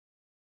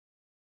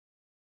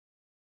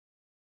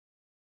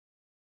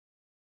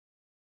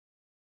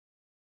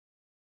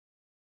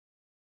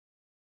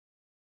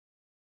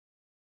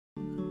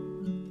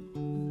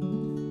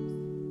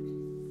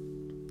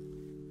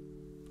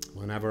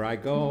Whenever I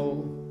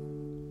go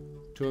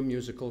to a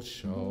musical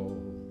show,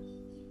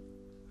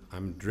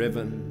 I'm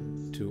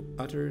driven to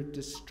utter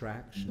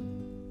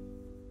distraction.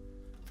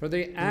 For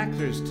the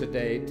actors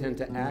today tend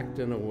to act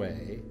in a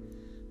way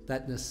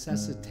that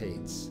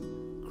necessitates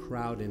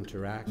crowd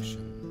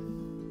interaction.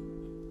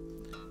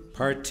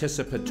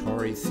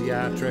 Participatory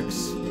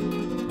theatrics,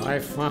 I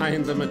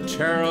find them a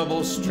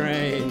terrible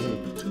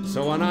strain.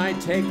 So when I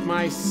take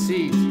my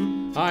seat,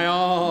 I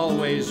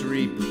always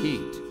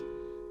repeat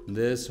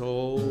this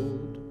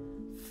old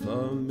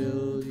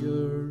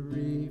familiar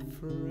refrain.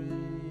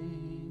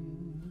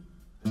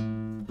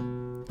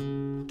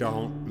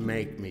 Don't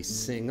make me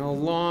sing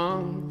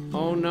along,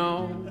 oh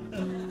no,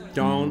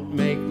 don't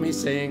make me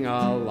sing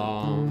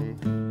along.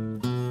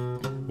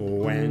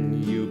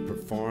 When you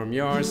perform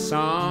your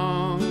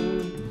song,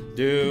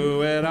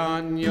 do it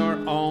on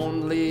your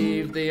own,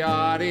 leave the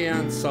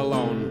audience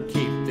alone.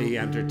 Keep the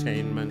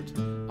entertainment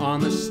on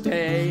the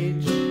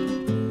stage,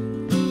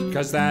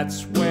 'cause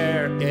that's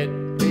where it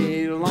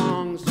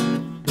belongs.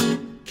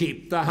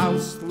 Keep the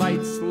house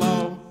lights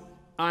low,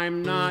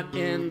 I'm not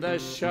in the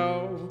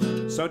show,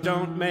 so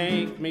don't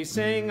make me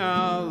sing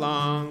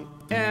along.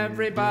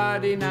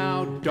 Everybody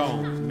now,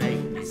 don't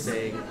make me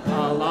sing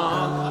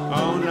along.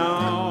 Oh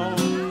no,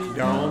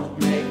 don't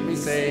make me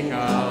sing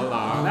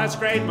along. That's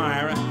great,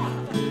 Myra.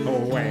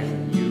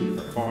 When you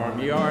perform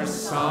your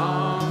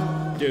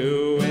song,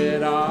 do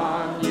it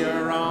on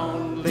your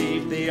own,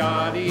 leave the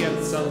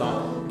audience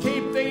alone.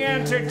 Keep the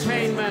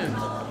entertainment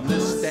on the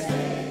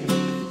stage,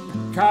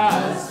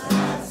 'cause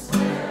that's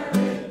where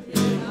it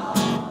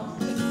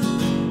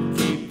belongs.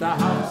 Keep the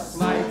house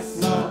lights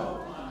low,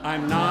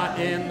 I'm not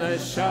in the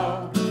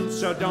show,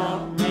 so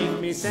don't make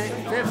me sing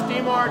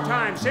 50 more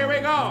times. Here we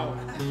go.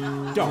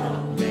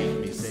 Don't make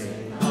me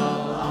sing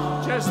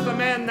along. Just the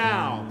men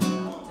now.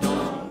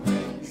 Don't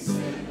make me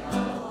sing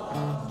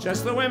along.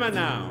 Just the women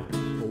now.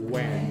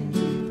 When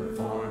you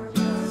perform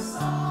your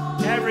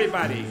song,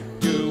 everybody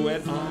do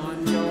it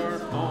on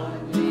your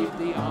own, leave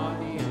the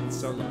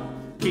audience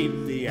alone.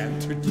 Keep the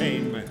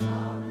entertainment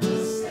on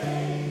the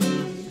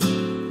stage,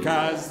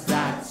 'cause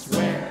that's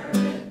where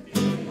it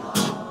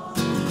belongs.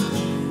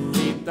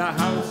 Keep the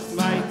house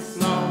lights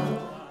low,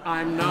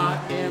 I'm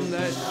not in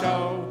the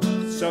show,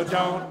 so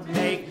don't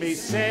make me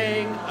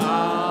sing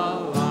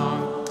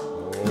along.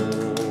 Oh.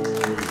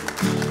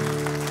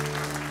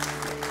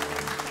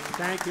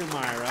 Thank you,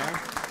 Myra.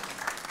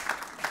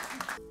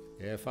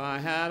 If I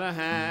had a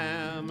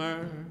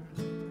hammer,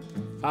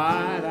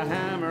 I'd a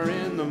hammer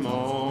in the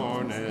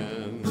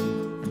morning,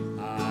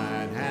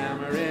 I'd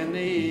hammer in the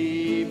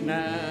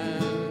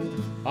evening,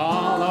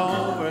 all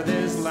over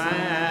this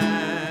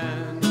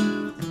land.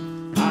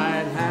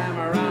 I'd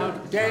hammer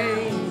out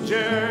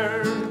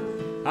danger,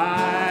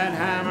 I'd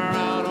hammer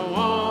out a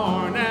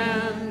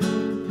warning,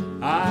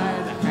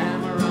 I'd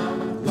hammer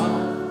out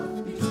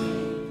love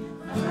between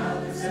my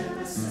brothers and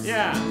my sisters.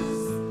 Yeah,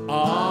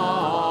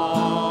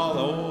 all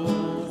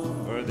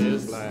over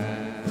this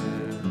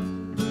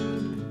land.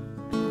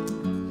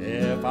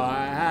 If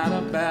I had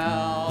a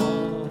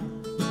bell,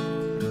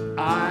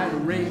 I'd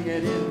ring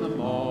it in the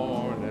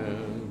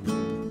morning,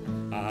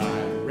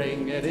 I'd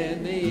ring it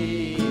in the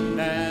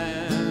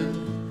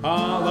evening,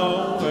 all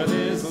over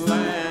this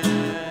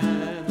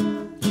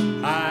land.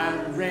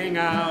 I'd ring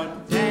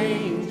out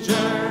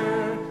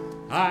danger,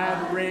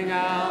 I'd ring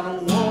out a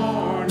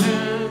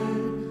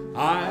warning,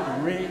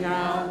 I'd ring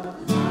out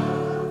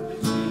love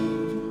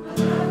between my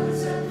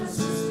brothers and my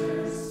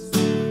sisters,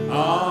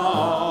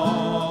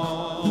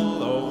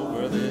 all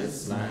over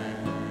this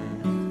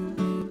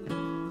land.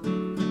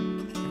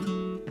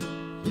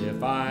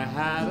 If I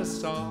had a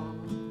song,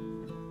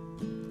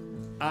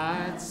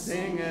 I'd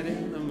sing it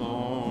in the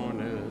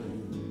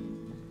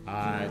morning,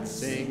 I'd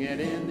sing it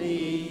in the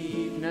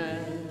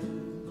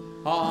evening,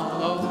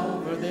 all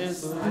over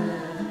this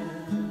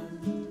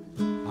land.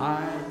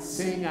 I'd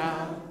sing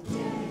out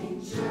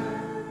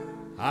danger,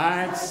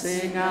 I'd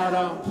sing out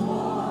a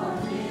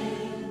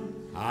warning,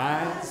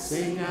 I'd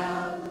sing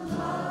out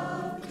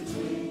love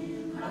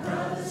between my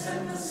brothers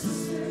and my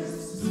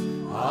sisters,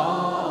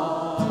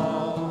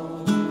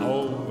 all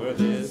over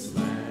this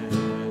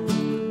land.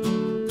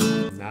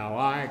 Now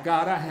I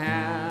got a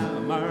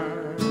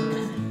hammer,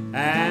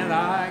 and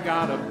I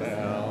got a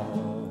bell,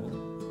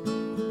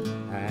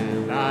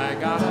 and I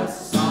got a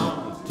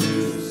song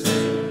to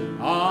sing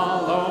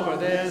all over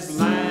this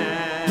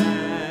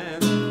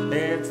land.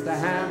 It's the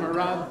hammer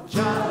of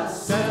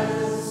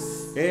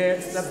justice,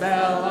 it's the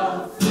bell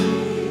of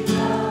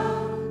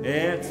freedom,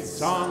 it's a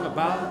song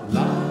about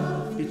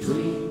love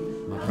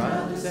between my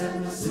brothers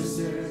and my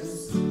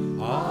sisters,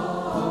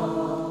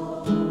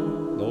 all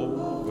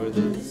over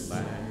this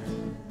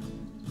land.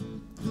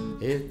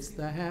 It's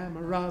the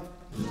hammer of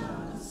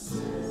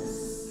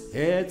justice,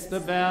 it's the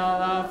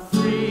bell of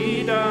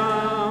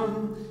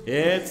freedom,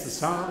 it's a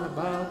song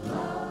about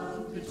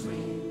love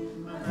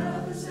between my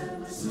brothers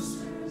and my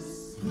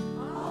sisters,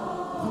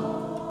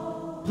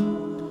 all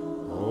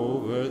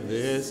over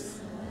this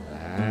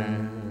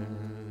land.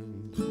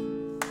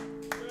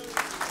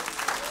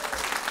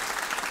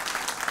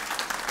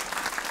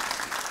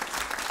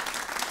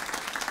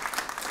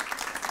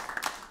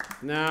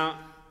 Now,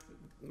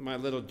 my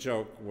little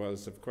joke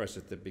was, of course,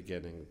 at the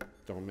beginning,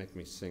 don't make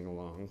me sing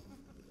along,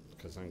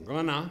 because I'm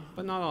gonna,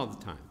 but not all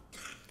the time.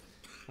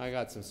 I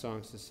got some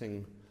songs to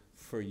sing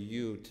for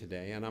you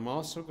today, and I'm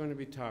also going to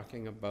be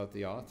talking about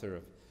the author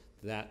of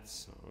that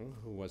song,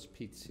 who was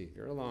Pete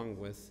Seeger, along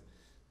with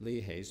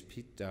Lee Hayes.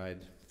 Pete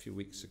died a few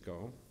weeks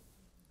ago,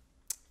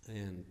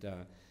 and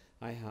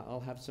I'll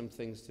have some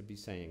things to be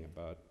saying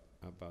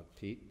about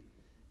Pete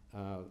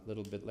a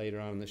little bit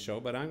later on in the show,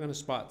 but I'm going to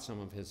spot some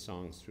of his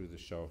songs through the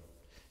show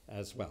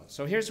as well.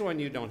 So here's one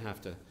you don't have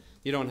to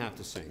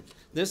sing.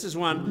 This is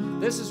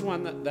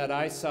one that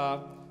I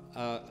saw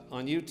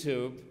on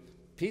YouTube.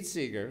 Pete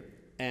Seeger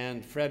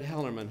and Fred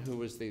Hellerman, who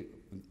was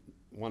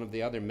one of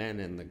the other men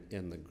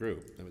in the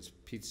group. It was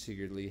Pete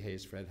Seeger, Lee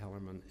Hayes, Fred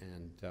Hellerman,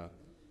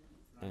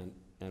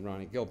 and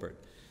Ronnie Gilbert.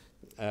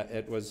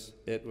 It was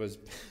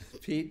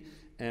Pete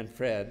and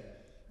Fred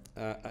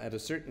at a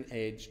certain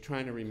age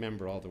trying to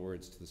remember all the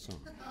words to the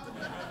song.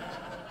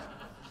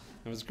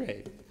 It was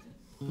great.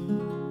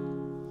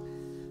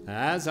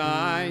 As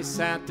I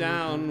sat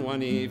down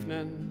one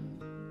evening,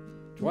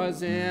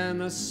 'twas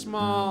in a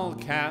small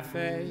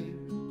cafe,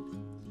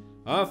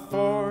 a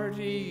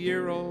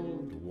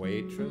 40-year-old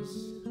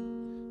waitress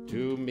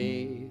to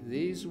me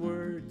these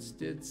words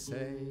did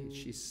say.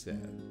 She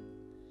said,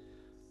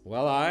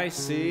 "Well, I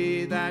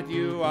see that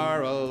you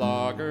are a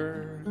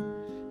logger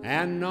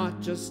and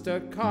not just a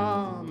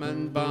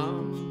common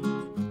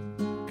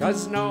bum,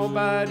 'cause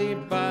nobody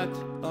but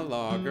a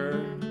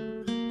logger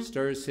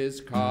stirs his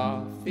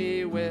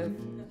coffee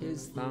with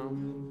his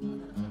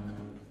thumb."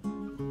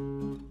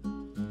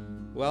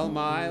 Well,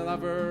 my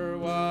lover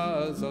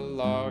was a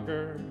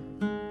logger,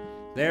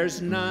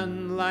 there's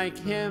none like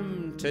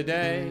him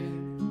today.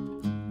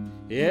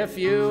 If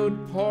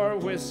you'd pour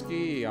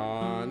whiskey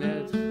on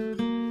it,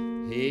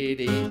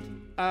 he'd eat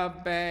a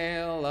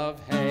bale of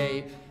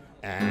hay,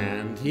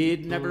 and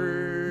he'd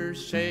never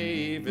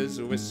shave his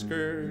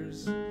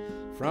whiskers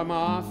from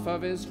off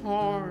of his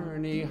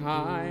horny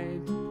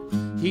hide.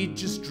 He'd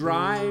just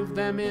drive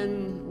them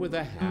in with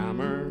a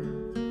hammer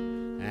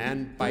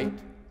and bite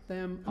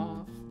them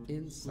off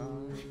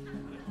inside.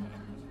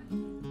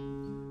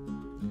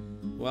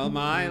 Well,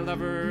 my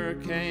lover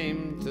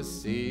came to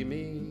see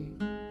me,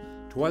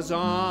 'twas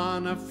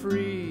on a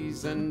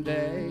freezing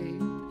day.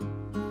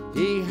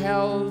 He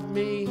held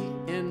me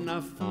in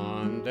a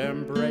fond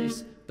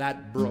embrace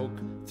that broke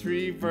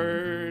 3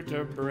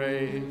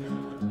 vertebrae.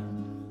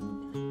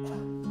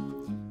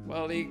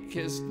 Well, he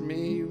kissed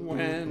me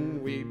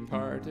when we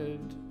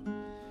parted,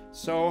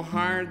 so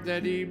hard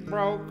that he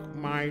broke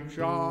my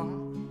jaw.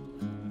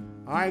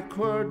 I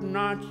could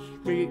not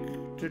speak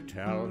to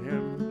tell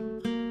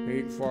him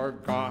he'd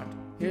forgot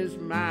his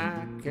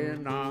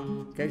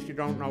mackinaw. In case you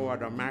don't know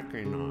what a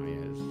mackinaw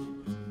is,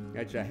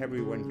 it's a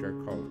heavy winter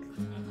coat.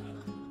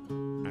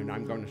 And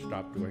I'm going to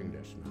stop doing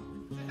this now.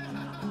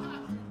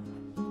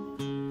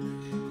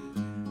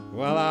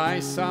 Well, I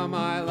saw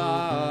my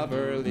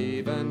lover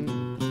leaving,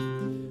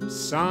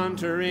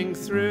 sauntering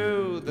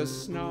through the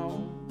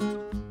snow,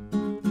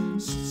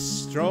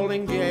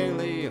 strolling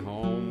gaily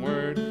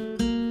homeward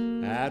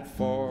at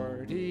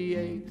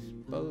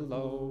 48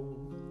 below.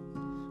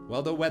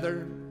 Well, the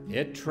weather,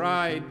 it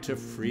tried to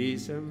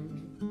freeze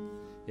him.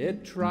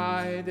 It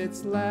tried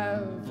its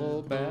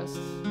level best.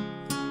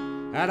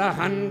 At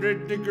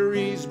 100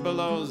 degrees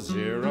below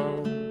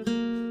zero,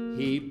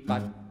 he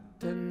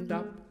buttoned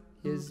up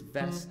his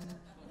vest,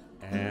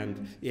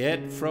 and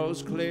it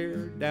froze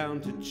clear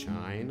down to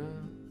China.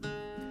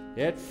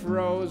 It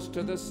froze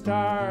to the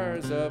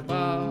stars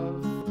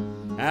above.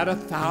 At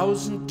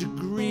 1,000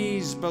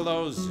 degrees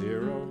below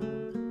zero,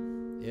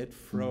 it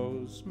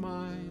froze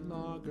my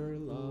logger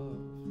love.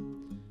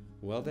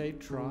 Well, they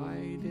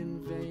tried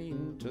in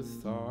vain to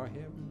thaw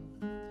him,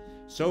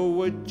 so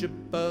would you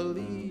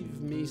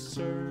believe me,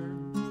 sir?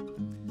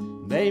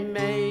 They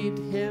made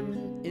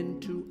him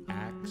into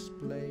axe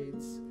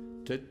blades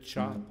to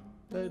chop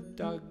the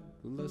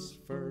Douglas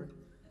fir.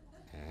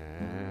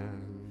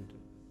 And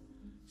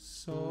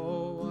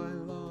so I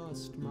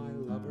lost my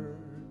lover,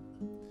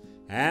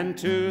 and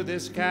to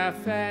this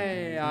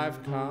cafe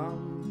I've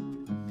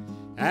come,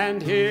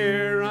 and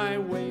here I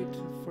wait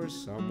for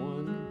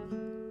someone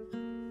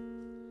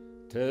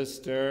to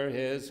stir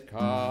his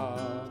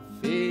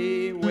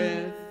coffee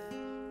with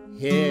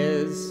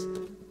his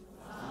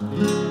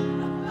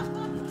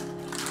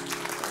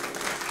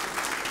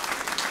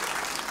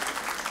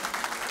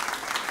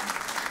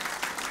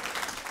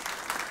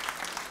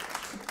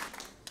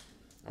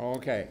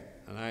Okay,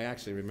 and I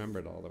actually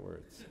remembered all the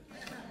words.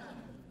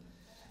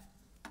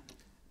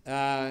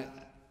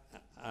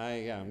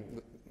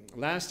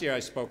 Last year I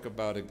spoke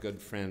about a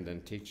good friend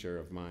and teacher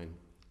of mine,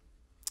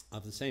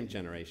 of the same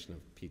generation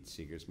of Pete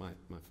Seeger's, my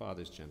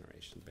father's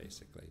generation,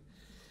 basically.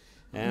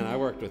 And I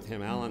worked with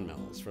him, Alan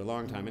Mills, for a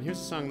long time. And here's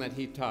a song that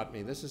he taught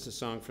me. This is a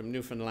song from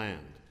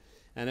Newfoundland.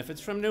 And if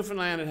it's from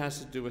Newfoundland, it has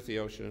to do with the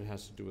ocean, it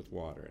has to do with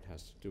water, it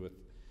has to do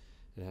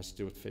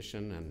with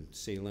fishing and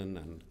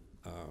sealing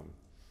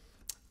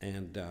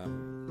and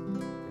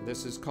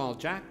This is called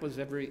Jack Was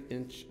Every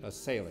Inch a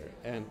Sailor.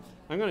 And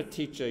I'm going to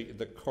teach you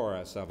the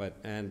chorus of it,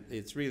 and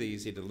it's really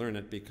easy to learn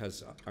it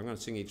because I'm going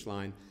to sing each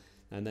line,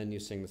 and then you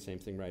sing the same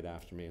thing right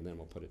after me, and then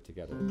we'll put it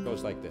together. It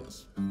goes like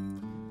this.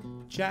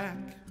 Jack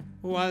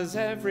was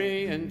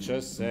every inch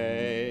a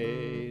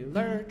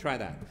sailor. Try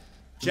that.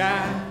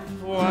 Jack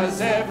was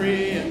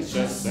every inch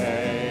a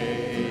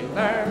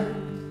sailor,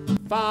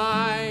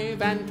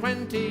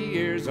 25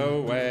 years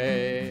a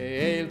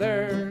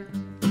whaler,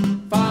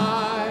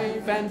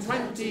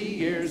 25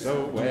 years a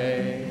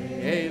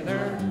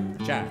whaler.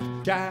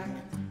 Jack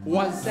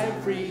was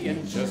every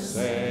inch a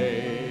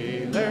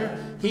sailor.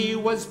 He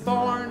was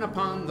born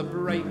upon the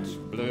bright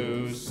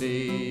blue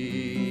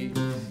sea.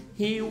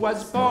 He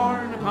was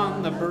born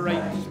upon the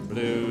bright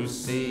blue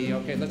sea.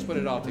 Okay, let's put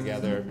it all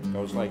together. It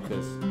goes like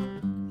this.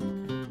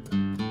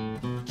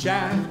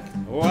 Jack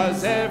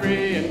was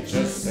every inch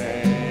a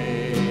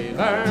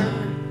sailor,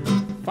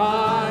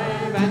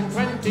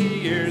 25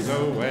 years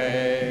a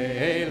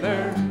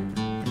whaler.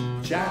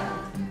 Jack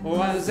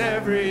was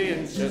every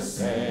inch a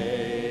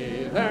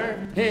sailor.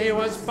 He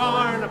was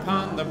born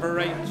upon the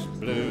bright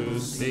blue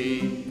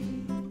sea.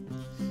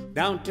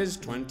 Now 'tis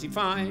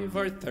 25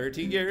 or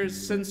 30 years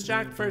since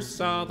Jack first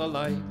saw the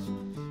light.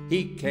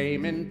 He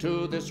came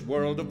into this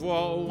world of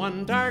woe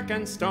one dark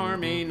and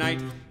stormy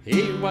night.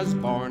 He was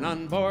born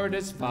on board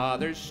his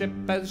father's ship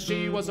as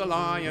she was a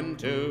lying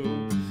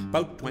to,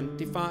 'bout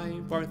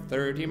 25 or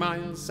 30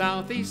 miles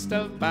southeast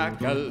of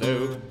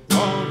Baccaloo.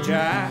 Oh,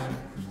 Jack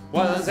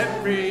was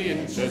every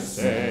inch a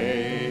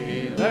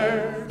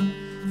sailor,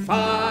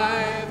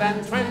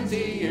 25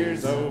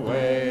 years a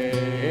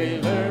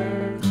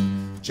whaler.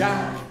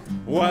 Jack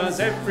was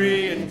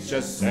every inch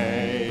a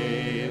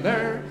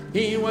sailor.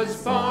 He was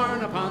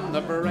born upon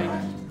the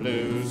bright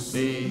blue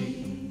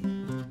sea.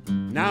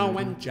 Now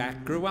when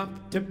Jack grew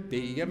up to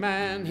be a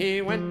man,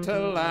 he went to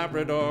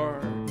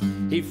Labrador.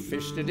 He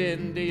fished at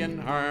Indian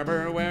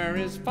Harbor where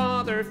his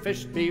father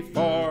fished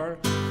before.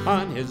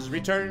 On his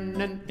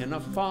return and in a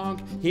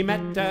fog he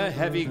met a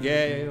heavy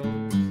gale,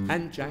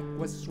 and Jack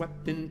was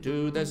swept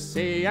into the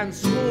sea and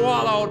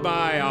swallowed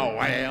by a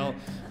whale.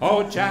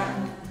 Oh, Jack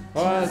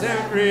was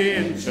every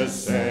inch a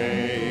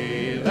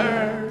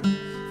sailor,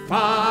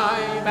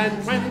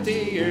 25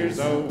 years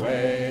a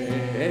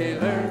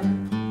whaler.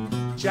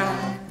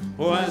 Jack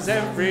was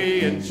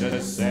every inch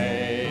a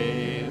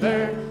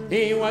sailor.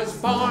 He was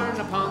born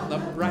upon the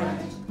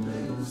bright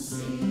blue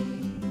sea.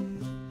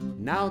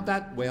 Now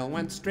that whale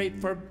went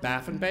straight for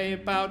Baffin Bay,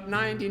 about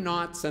 90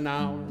 knots an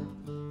hour.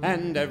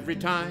 And every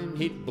time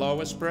he'd blow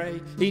a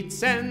spray, he'd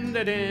send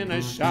it in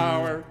a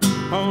shower.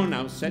 Oh,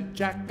 now, said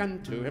Jack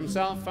unto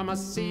himself, I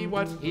must see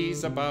what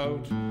he's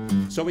about.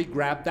 So he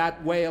grabbed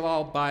that whale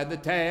all by the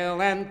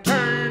tail and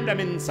turned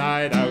him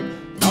inside out.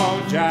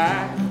 Oh,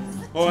 Jack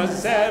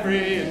was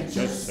every inch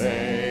a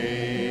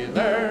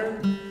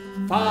sailor,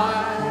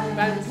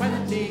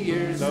 25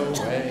 years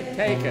away.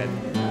 Take it.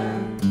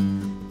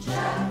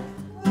 Jack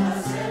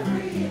was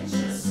every inch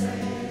a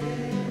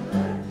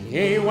sailor.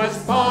 He was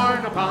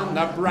born upon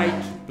the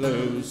bright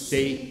blue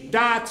sea.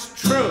 That's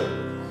true.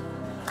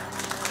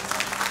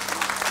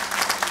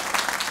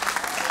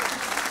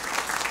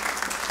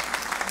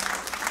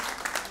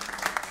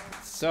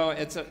 So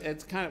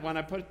it's kind of, when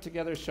I put it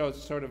together,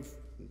 shows sort of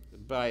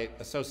by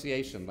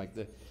association, like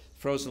the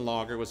frozen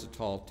lager was a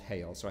tall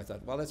tale. So I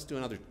thought, well, let's do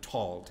another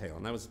tall tale,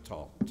 and that was a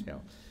tall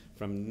tale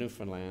from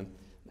Newfoundland.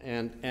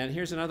 And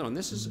here's another one.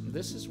 This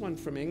is one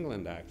from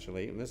England,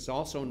 actually, and this is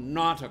also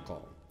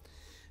nautical.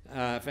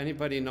 If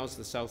anybody knows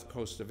the south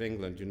coast of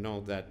England, you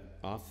know that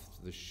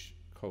off the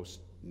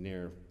coast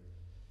near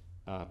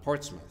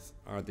Portsmouth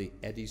are the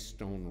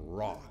Eddystone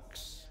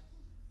rocks.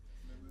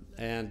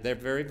 And they're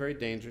very, very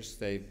dangerous.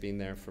 They've been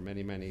there for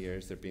many, many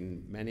years. There have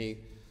been many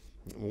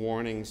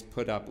warnings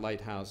put up,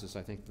 lighthouses.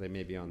 I think they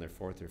may be on their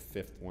 4th or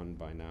 5th one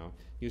by now.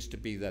 Used to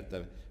be that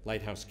the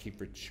lighthouse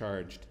keeper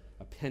charged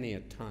a penny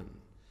a ton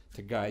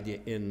to guide you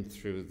in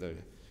through the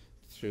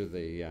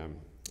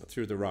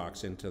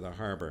rocks into the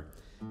harbor.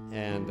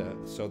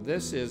 And so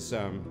this is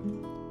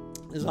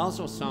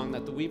also a song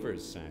that the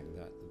Weavers sang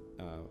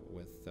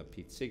with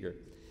Pete Seeger.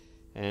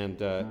 And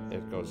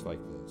it goes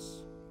like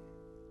this.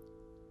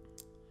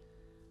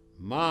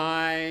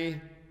 My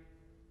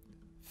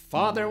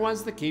father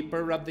was the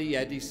keeper of the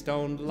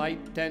Eddystone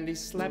light, and he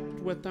slept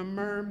with a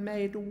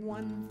mermaid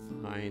one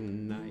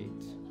fine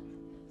night.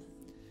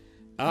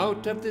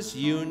 Out of this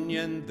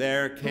union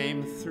there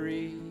came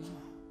 3,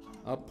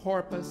 a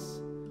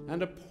porpoise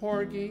and a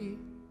porgy,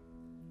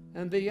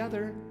 and the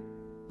other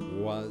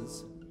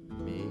was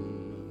me.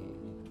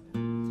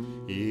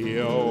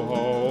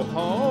 Yo-ho-ho,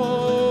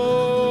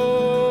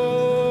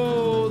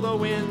 the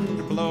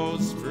wind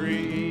blows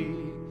free.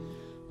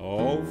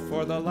 Oh,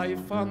 for the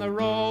life on the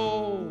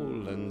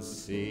rolling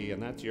sea.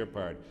 And that's your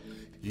part.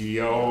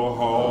 Yo-ho-ho,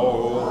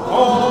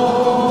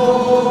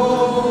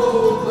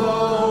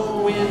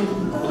 the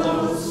wind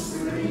blows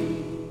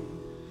free.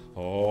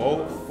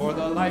 Oh, for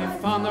the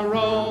life on the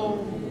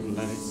rolling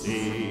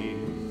sea.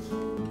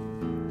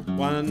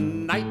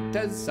 One night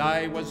as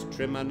I was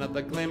trimming of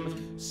the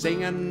glim,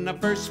 singing a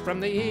verse from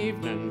the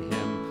evening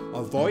hymn.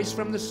 A voice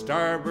from the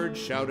starboard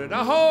shouted,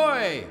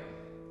 ahoy!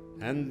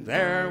 And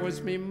there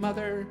was me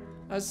mother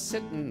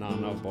a-sittin'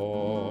 on a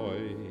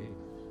buoy.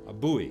 A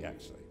buoy,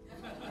 actually.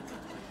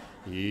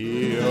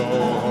 Yo-ho-ho,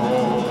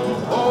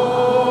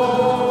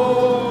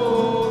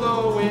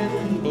 the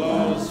wind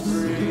blows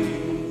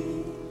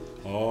free.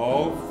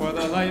 Oh, for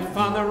the life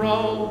on the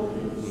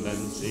rolling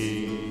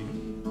sea.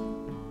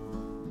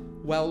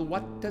 Well,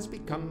 what has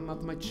become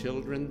of my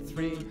children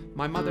three?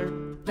 My mother,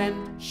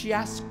 then she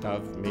asked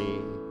of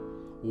me.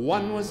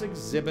 One was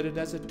exhibited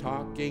as a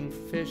talking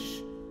fish,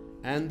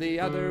 and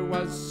the other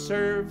was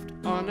served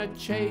on a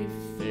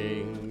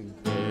chafing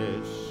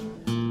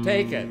dish.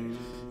 Take it.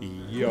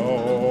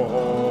 Yo-ho-ho,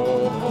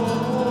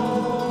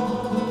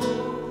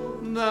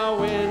 the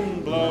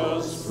wind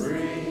blows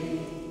free.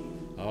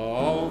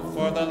 Oh,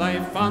 for the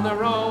life on the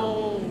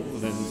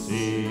rolling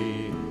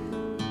sea.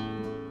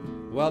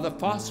 Well, the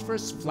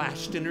phosphorus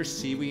flashed in her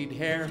seaweed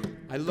hair.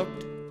 I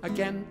looked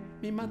again,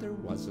 me mother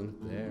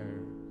wasn't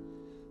there.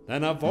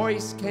 Then a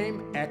voice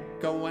came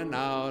echoing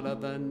out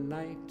of the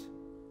night.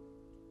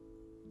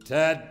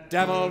 To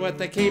devil with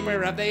the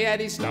keeper of the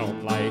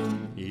Eddystone light.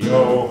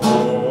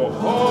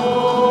 Yo-ho-ho,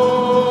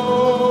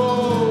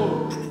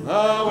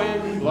 the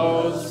wind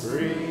blows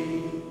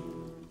free.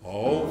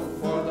 Oh,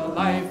 for the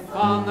life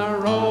on the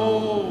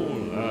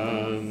rolling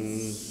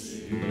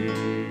sea.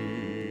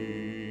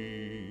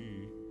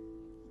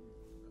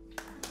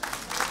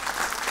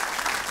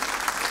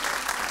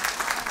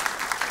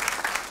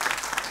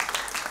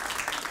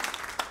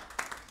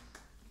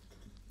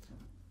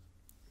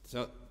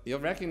 So you'll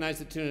recognize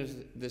the tune of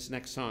this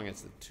next song.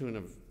 It's the tune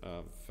of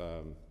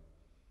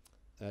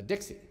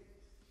Dixie,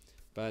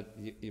 but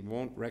you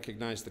won't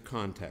recognize the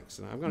context.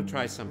 And I'm going to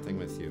try something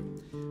with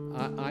you.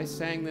 I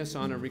sang this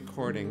on a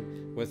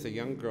recording with a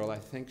young girl. I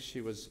think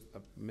she was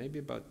maybe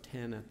about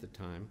 10 at the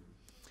time,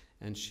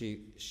 and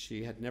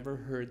she had never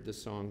heard the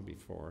song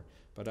before,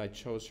 but I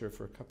chose her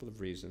for a couple of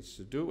reasons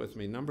to do it with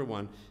me. Number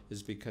one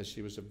is because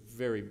she was a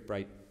very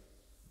bright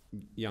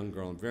young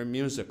girl and very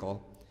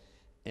musical,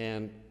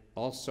 and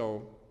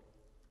also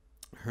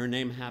her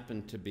name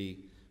happened to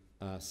be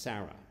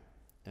Sarah,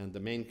 and the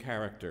main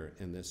character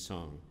in this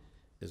song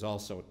is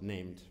also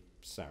named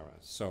Sarah.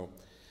 So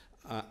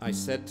I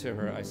said to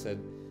her, I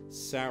said,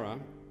 Sarah,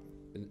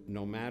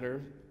 no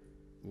matter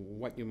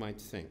what you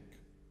might think,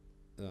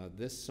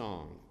 this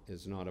song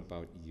is not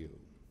about you.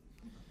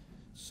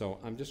 So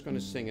I'm just going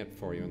to sing it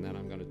for you, and then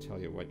I'm going to tell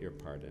you what your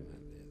part in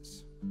it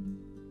is.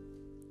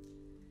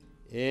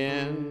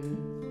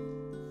 In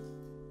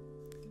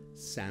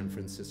San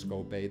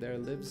Francisco Bay there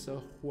lives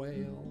a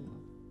whale.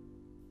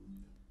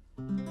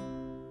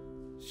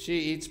 She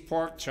eats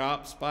pork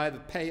chops by the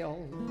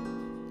pail,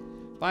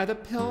 by the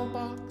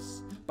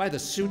pillbox, by the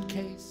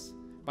suitcase,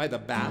 by the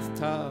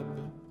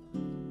bathtub,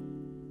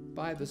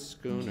 by the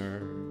schooner.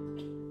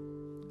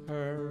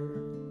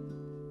 Her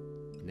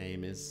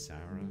name is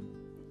Sarah,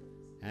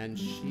 and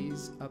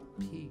she's a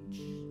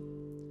peach.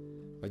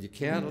 But you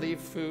can't leave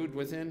food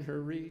within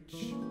her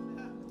reach,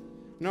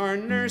 nor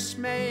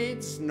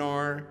nursemaids,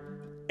 nor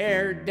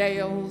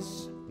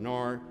Airedales,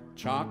 nor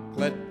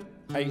chocolate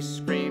ice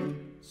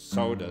cream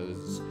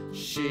sodas.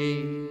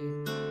 She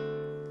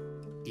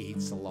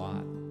eats a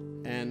lot,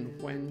 and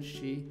when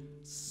she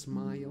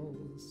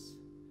smiles,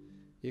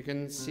 you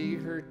can see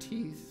her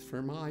teeth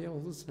for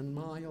miles and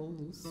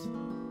miles,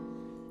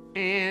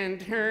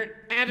 and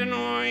her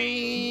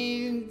adenoids,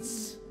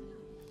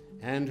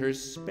 and her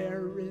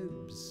spare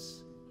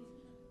ribs,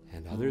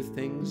 and other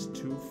things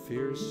too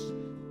fierce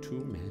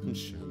to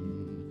mention.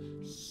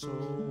 So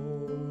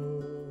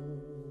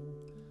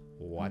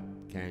what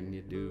can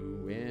you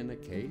do in a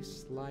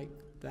case like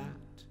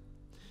that?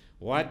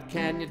 What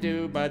can you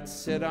do but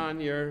sit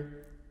on your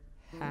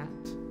hat,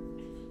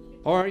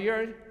 or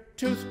your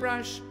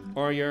toothbrush,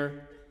 or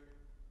your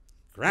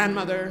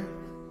grandmother,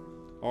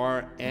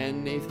 or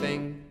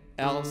anything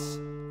else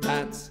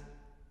that's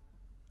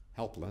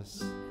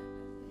helpless?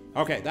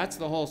 Okay, that's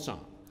the whole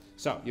song.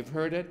 So you've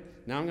heard it.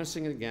 Now I'm going to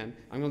sing it again.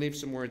 I'm going to leave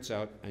some words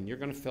out, and you're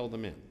going to fill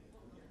them in.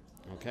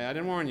 Okay, I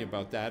didn't warn you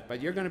about that,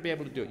 but you're going to be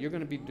able to do it.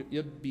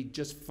 You'll be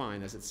just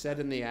fine. As it said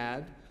in the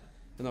ad,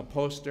 in the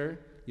poster,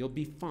 you'll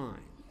be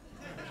fine.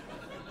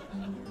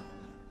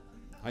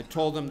 I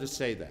told them to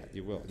say that.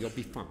 You will. You'll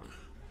be fine.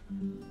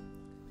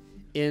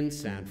 In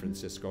San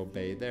Francisco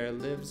Bay there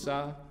lives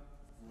a...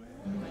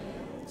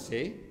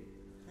 See?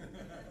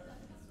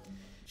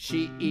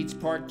 She eats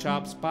pork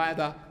chops by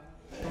the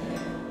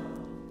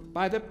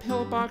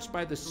pillbox,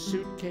 by the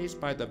suitcase,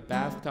 by the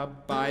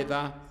bathtub, by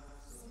the...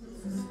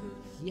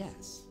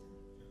 Yes.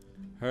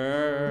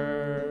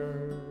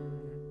 Her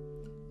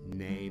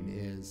name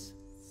is...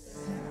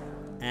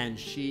 And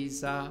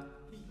she's a...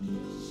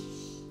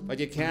 But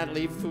you can't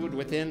leave food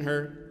within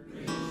her,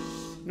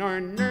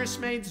 nor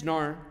nursemaids,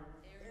 nor...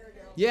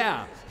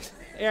 Yeah,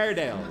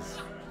 Airedales,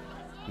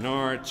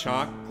 nor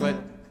chocolate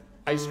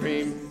ice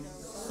cream.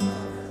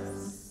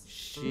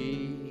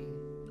 She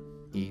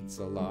eats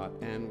a lot,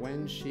 and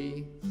when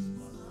she...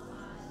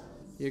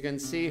 You can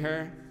see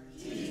her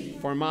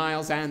for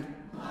miles and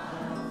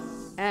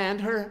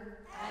her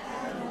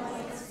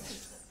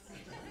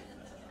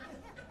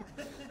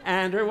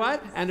and her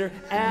what? And her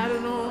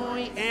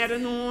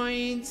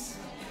adenoids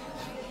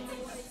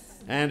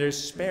and her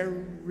spare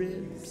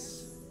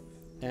ribs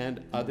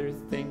and other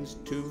things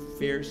too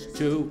fierce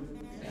to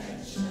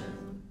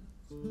mention.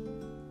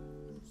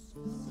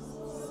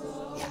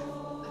 Yeah.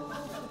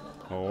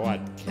 What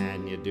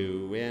can you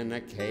do in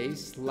a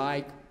case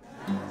like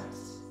that?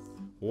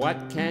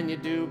 What can you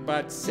do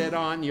but sit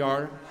on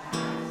your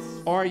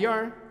or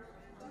your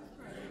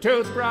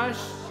toothbrush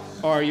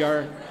or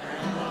your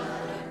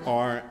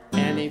or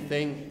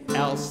anything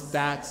else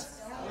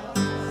that's...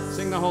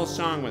 Sing the whole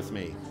song with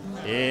me.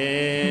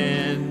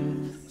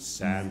 In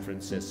San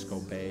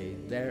Francisco Bay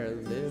there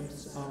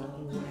lives a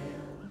whale.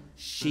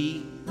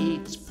 She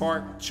eats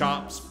pork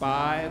chops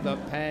by the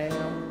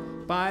pail,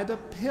 by the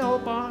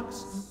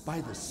pillbox, by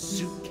the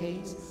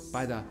suitcase,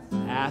 by the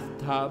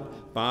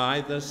bathtub,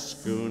 by the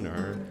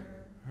schooner.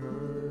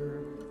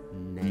 Her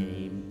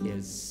name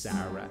is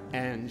Sarah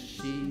and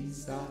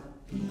she's a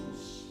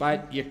peach.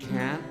 But you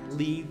can't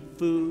leave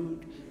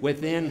food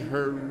within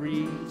her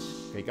reach.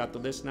 Okay, got the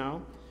list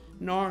now?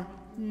 Nor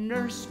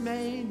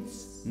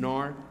nursemaids,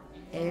 nor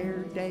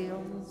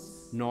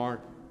Airedales,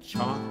 nor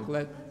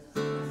chocolate.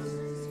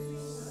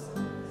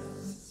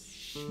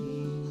 She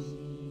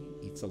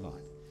eats a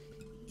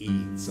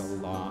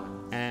lot,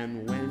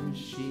 and when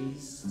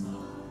she's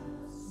small,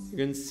 you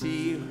can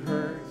see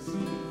her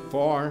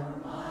for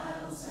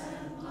miles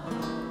and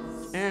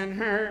miles, and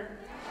her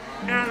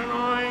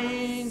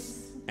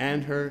adenoids,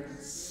 and her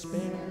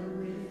spare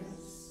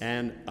ribs,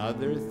 and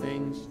other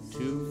things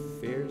too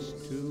fierce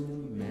to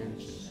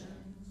mention.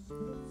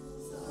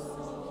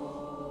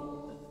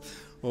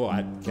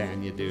 What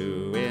can you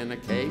do in a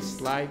case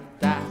like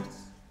that?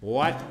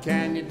 What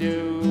can you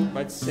do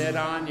but sit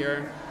on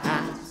your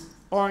hat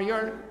or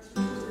your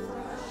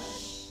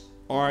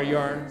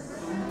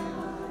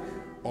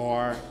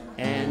or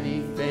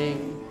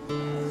anything?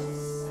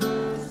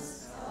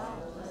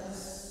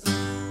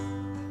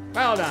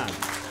 Well done.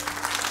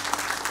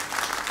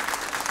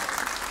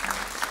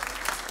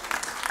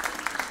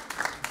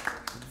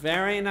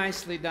 Very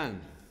nicely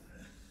done.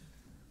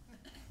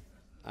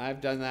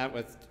 I've done that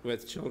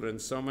with children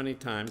so many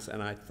times,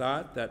 and I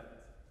thought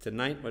that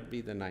tonight would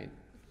be the night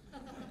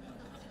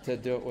to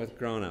do it with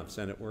grown-ups,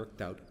 and it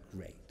worked out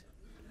great.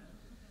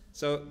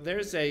 So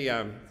there's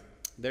a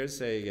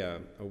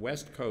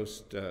West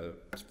Coast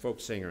folk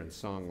singer and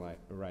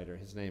songwriter.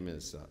 His name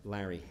is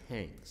Larry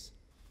Hanks.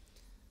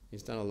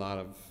 He's done a lot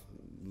of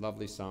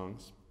lovely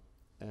songs,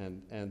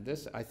 and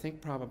this I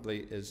think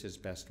probably is his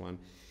best one.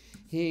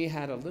 He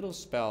had a little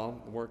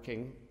spell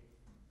working,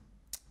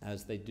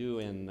 as they do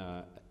in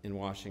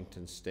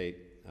Washington State,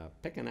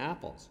 picking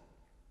apples.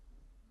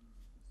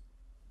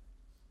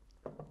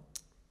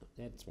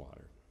 It's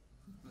water.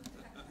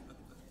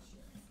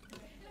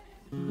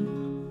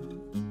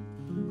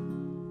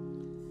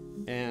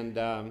 And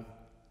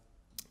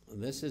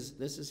this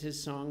is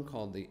his song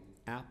called "The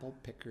Apple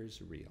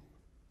Picker's Reel,"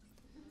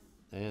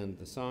 and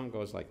the song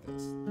goes like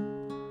this.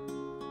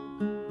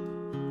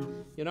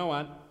 You know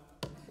what?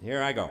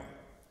 Here I go.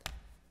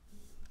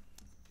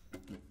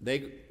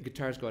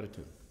 Guitars go out of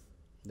tune.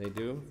 They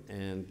do,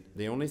 and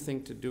the only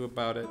thing to do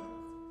about it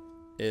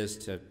is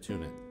to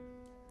tune it.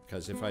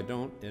 Because if I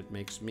don't, it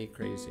makes me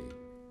crazy.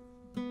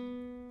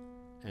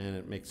 And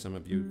it makes some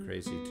of you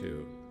crazy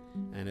too.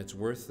 And it's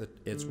worth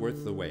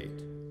the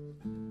wait.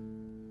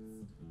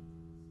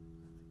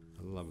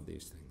 I love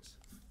these things.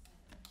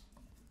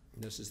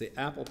 This is the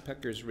Apple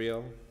Picker's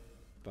Reel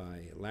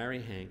by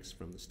Larry Hanks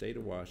from the state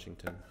of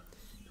Washington.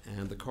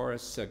 And the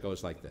chorus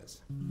goes like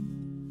this.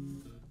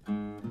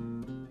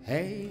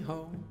 Hey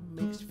ho,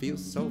 makes you feel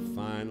so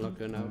fine,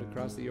 looking out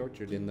across the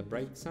orchard in the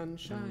bright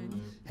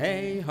sunshine.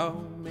 Hey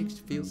ho, makes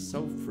you feel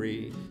so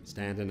free,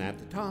 standing at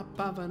the top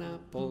of an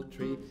apple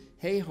tree.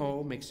 Hey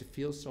ho, makes you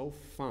feel so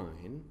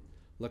fine,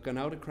 looking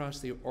out across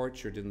the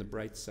orchard in the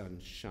bright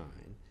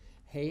sunshine.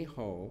 Hey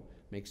ho,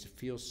 makes you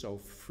feel so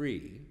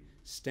free,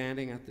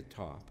 standing at the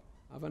top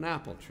of an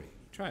apple tree.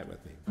 Try it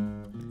with me.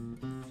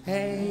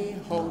 Hey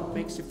ho,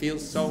 makes you feel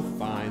so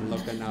fine,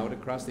 looking out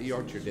across the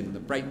orchard in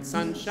the bright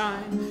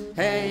sunshine.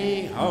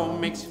 Hey ho,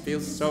 makes you feel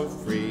so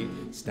free,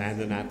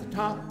 standing at the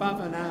top of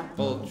an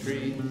apple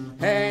tree.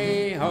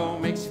 Hey ho,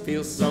 makes you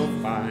feel so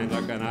fine,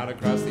 looking out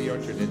across the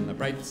orchard in the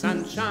bright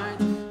sunshine.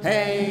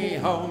 Hey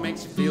ho,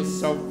 makes you feel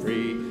so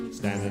free,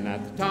 standing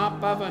at the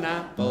top of an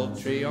apple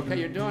tree. Okay,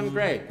 you're doing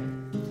great.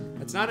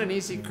 It's not an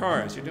easy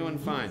chorus, you're doing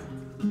fine.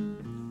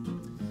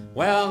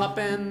 Well, up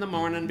in the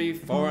morning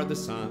before the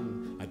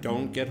sun, I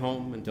don't get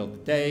home until the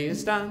day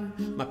is done.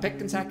 My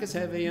picking sack is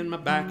heavy and my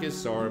back is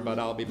sore, but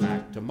I'll be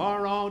back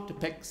tomorrow to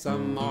pick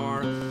some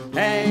more.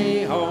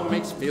 Hey ho,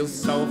 makes you feel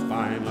so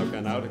fine,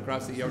 looking out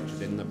across the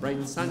orchard in the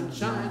bright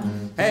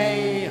sunshine.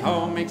 Hey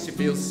ho, makes you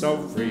feel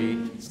so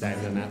free,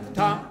 standing at the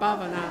top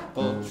of an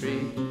apple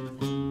tree.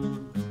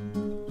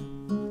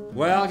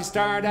 Well, you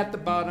start at the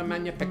bottom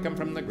and you pick 'em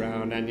from the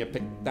ground, and you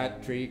pick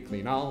that tree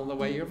clean all the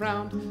way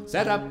around.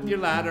 Set up your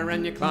ladder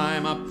and you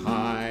climb up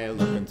high,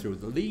 looking through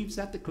the leaves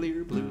at the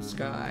clear blue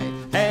sky.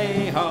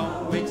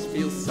 Hey-ho, makes you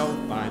feel so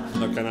fine,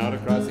 looking out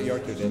across the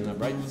orchard in the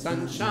bright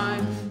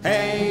sunshine.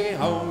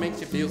 Hey-ho, makes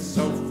you feel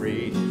so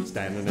free,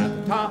 standing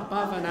at the top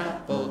of an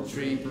apple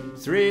tree.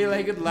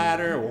 Three-legged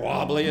ladder,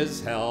 wobbly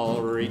as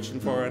hell, reaching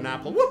for an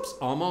apple, whoops,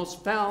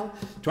 almost fell.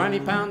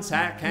 20-pound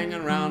sack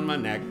hanging around my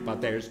neck, but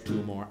there's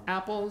 2 more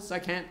apples I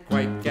can't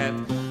quite get.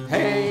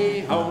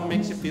 Hey-ho,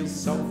 makes you feel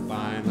so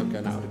fine,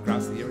 looking out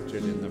across the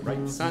orchard in the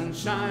bright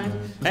sunshine.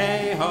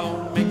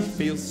 Hey-ho, makes you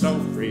feel so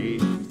free,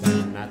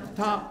 standing at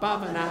the top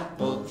of an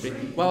apple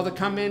tree. Well, they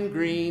come in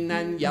green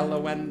and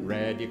yellow and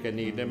red. You can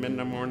eat them in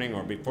the morning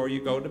or before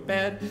you go to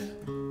bed.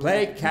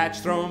 Play catch,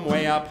 throw 'em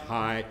way up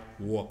high.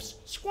 Whoops,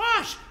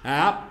 squash,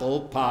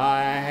 apple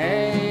pie.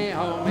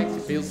 Hey-ho, makes you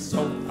feel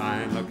so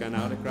fine, looking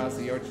out across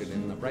the orchard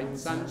in the bright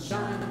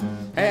sunshine.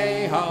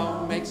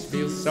 Hey-ho, makes you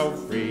feel so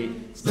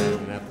free,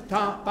 standing at the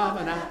top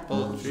of an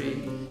apple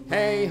tree.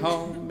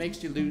 Hey-ho,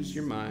 makes you lose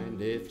your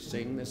mind if you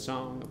sing this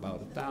song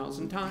about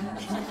 1,000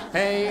 times.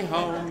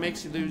 Hey-ho,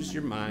 makes you lose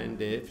your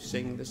mind if you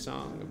sing this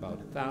song about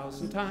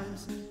 1,000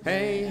 times.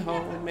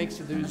 Hey-ho, makes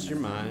you lose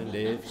your mind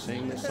if you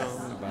sing this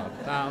song about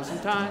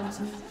 1,000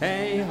 times.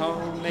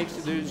 Hey-ho, makes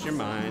you lose your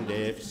mind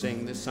if you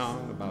sing this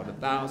song about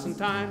 1,000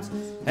 times.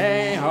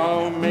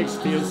 Hey-ho, makes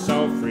you feel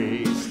so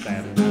free,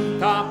 standing at the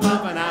top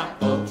of an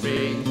apple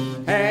tree.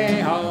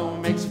 Hey-ho,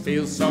 makes you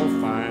feel so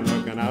fine,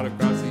 looking out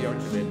across the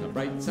orchard in the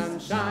bright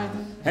sunshine.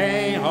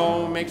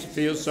 Hey-ho, makes you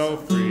feel so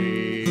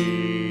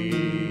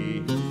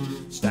free,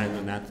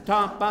 standing at the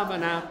top of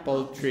an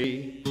apple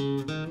tree.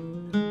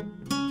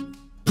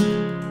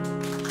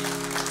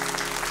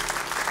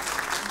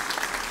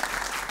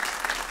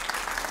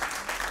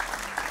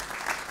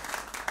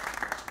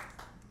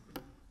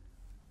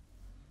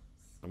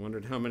 I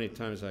wondered how many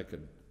times I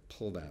could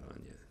pull that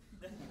on you.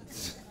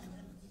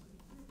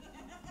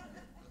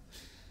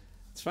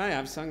 It's funny,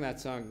 I've sung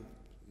that song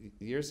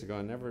years ago.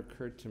 It never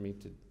occurred to me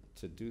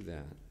to do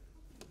that.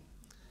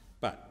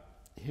 But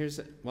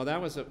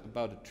that was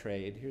about a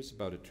trade. Here's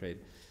about a trade.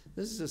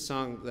 This is a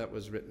song that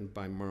was written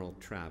by Merle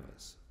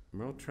Travis.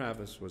 Merle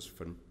Travis was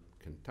from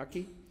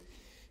Kentucky.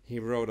 He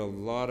wrote a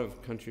lot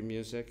of country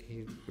music.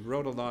 He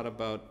wrote a lot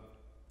about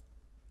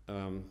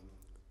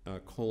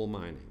coal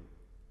mining.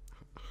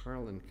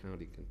 Harlan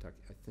County,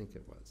 Kentucky, I think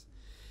it was.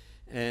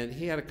 And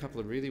he had a couple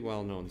of really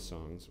well-known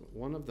songs.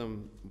 One of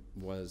them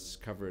was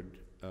covered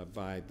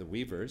by the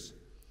Weavers,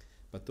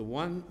 but the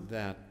one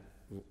that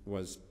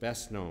was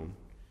best known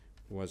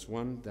was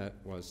one that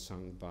was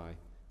sung by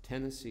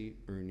Tennessee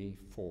Ernie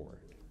Ford.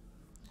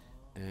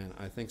 And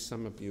I think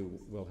some of you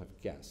will have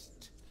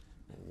guessed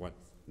what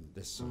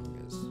this song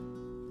is.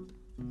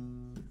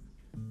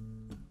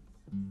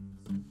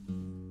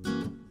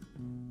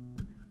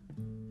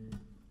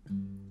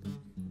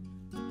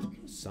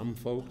 Some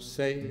folks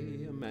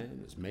say a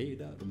man is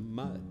made out of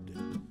mud,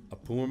 a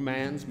poor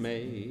man's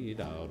made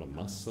out of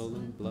muscle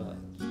and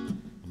blood.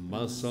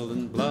 Muscle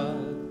and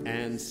blood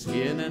and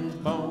skin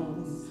and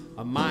bone,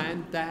 a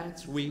mind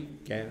that's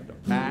weak and a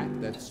back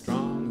that's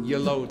strong. You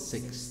load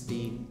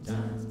 16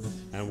 tons,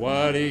 and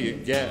what do you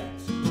get?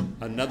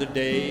 Another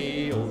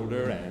day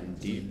older and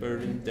deeper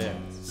in debt.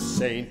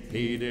 St.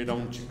 Peter,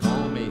 don't you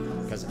call me,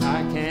 'cause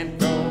I can't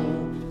go.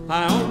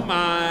 I owe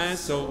my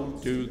soul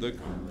to the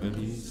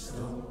company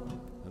store.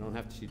 I don't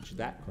have to teach you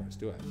that chorus,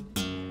 do I?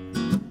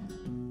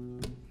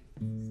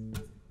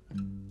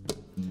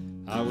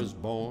 I was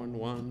born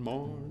one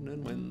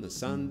morning when the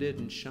sun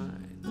didn't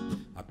shine.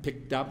 I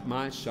picked up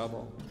my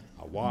shovel,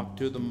 I walked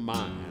to the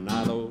mine.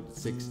 I loaded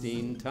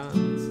 16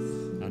 tons,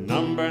 a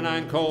number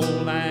 9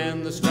 coal,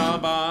 and the straw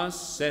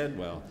boss said,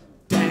 well,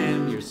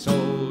 damn your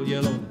soul,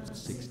 you load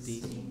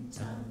 16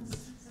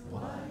 tons.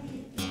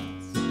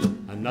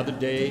 Another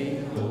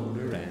day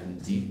older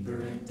and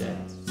deeper in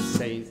debt.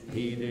 St.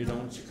 Peter,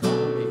 don't you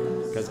call me,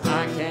 'cause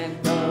I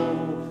can't go.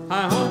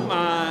 I owe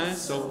my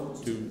soul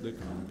to the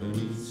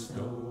company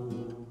store.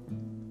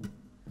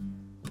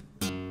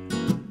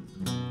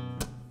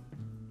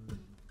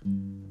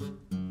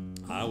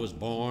 I was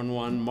born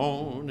one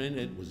morning,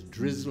 it was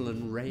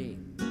drizzling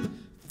rain.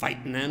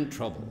 Fighting and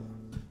trouble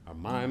are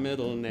my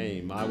middle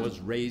name. I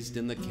was raised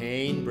in the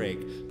cane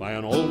brake by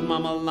an old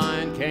mama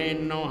line.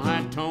 Can't no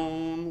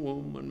high-tone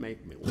woman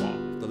make me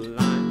walk the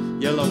line.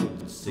 You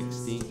load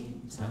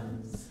 16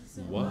 tons,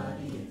 what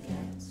do you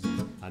get?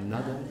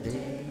 Another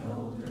day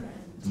older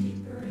and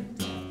deeper in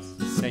debt.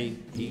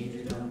 St.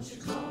 Peter, don't you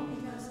call me,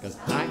 'cause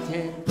I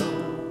can't go.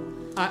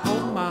 I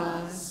owe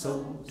my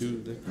soul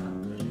to the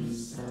company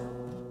store.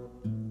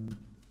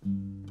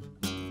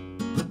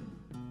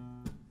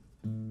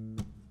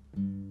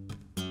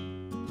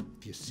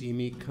 If you see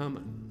me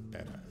coming,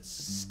 better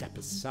step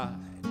aside.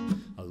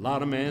 A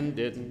lot of men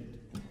didn't,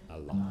 a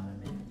lot of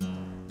men.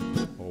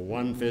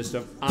 One fist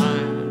of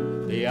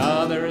iron, the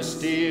other is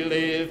steel.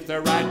 If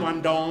the right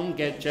one don't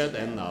get you,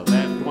 then the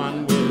left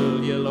one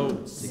will. You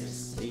load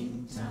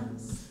 16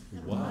 tons,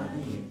 what do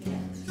you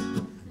get?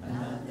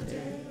 Another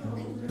day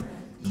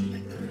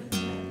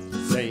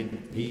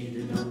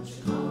Peter, don't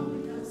you call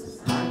me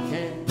 'cause I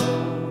can't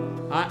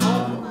go. I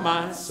owe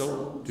my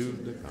soul to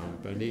the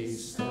company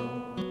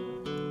store.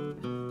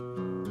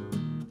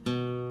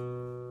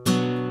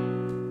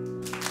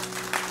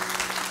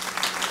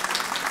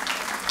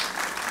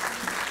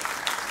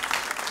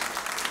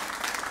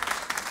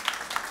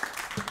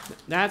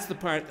 That's the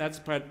part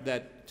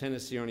that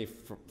Tennessee Ernie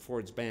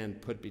Ford's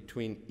band put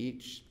between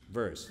each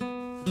verse.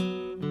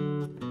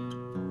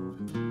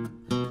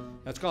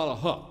 That's called a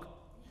hook.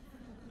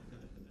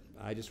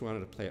 I just wanted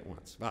to play it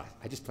once. Ah,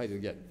 I just played it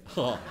again.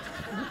 Oh.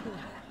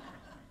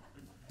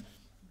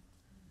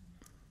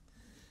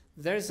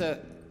 There's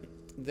a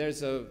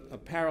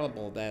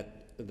parable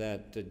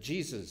that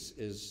Jesus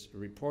is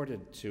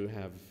reported to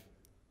have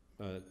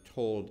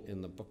told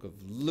in the book of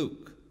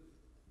Luke.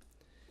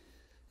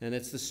 And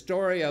it's the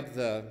story of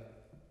the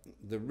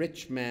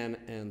rich man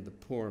and the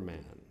poor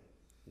man.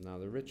 Now,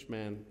 the rich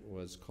man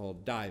was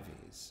called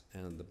Dives,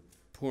 and the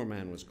poor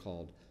man was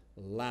called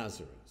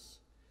Lazarus.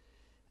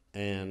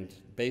 And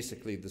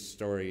basically the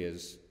story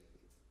is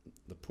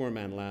the poor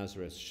man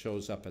Lazarus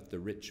shows up at the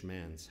rich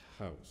man's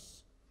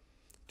house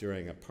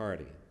during a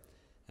party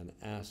and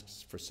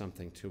asks for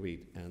something to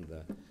eat, and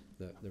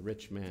the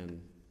rich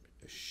man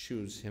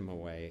shoos him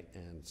away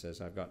and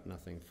says, "I've got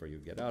nothing for you,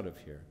 get out of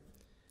here."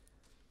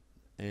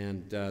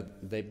 And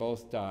they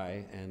both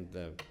die, and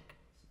the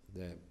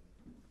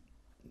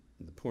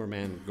poor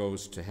man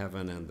goes to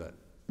heaven, and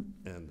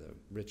the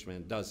rich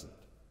man doesn't.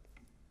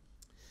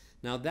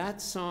 Now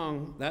that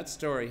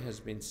story has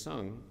been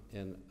sung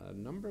in a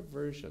number of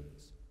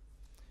versions,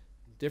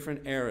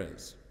 different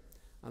eras,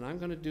 and I'm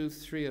going to do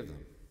 3 of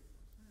them.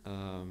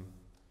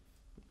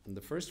 And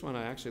the first one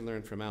I actually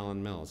learned from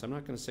Alan Mills. I'm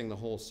not going to sing the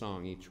whole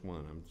song, each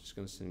one. I'm just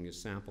going to sing a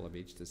sample of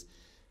each to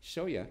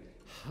show you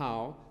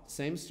how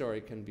same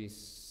story can be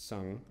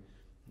sung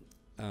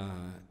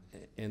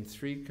in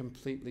 3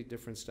 completely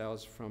different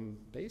styles from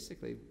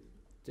basically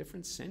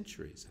different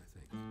centuries, I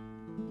think.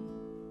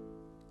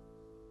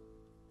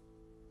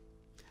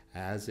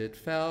 As it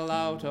fell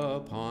out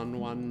upon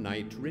one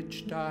night,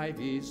 rich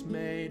Dives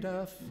made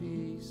a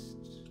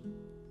feast,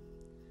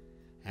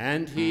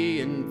 and he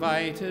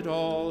invited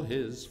all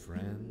his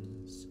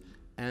friends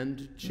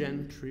and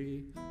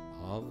gentry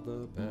of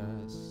the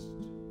best.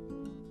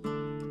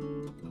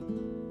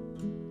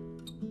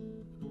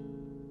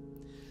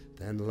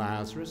 Then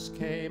Lazarus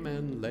came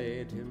and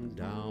laid him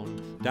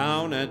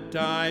down at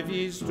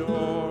Dives'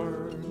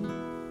 door.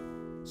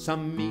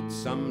 Some meat,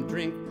 some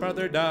drink,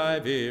 brother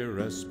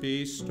Dives,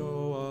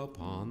 bestow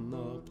upon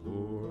the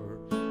poor.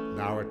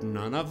 Thou art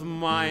none of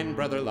mine,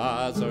 brother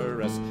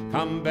Lazarus,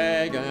 come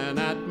begging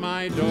at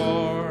my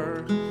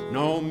door.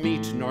 No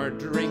meat nor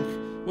drink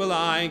will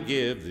I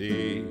give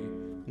thee,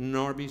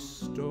 nor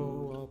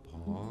bestow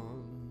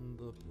upon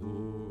the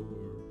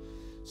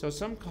poor. So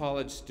some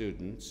college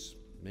students,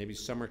 maybe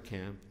summer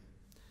camp,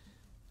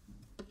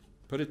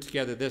 put it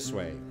together this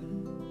way.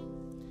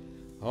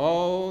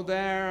 Oh,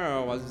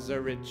 there was a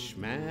rich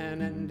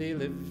man, and he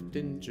lived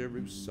in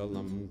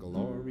Jerusalem.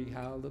 Glory,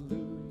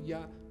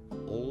 hallelujah,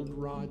 old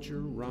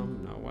Roger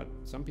Rum. Now what?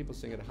 Some people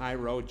sing it High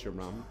Roger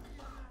Rum.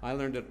 I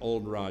learned it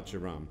Old Roger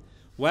Rum.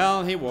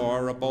 Well, he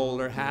wore a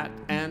bowler hat,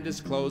 and his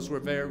clothes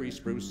were very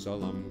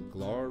spruce-alum.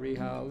 Glory,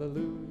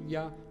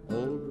 hallelujah,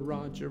 old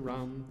Roger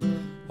Rum.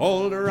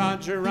 Old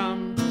Roger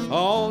Rum,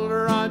 old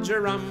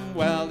Roger Rum.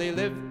 Well, he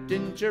lived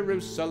in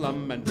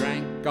Jerusalem and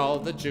drank all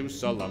the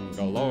juice-alum.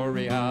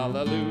 Glory,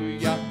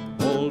 hallelujah,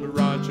 old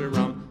Roger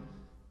Rum.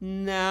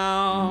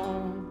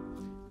 Now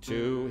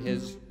to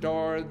his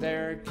door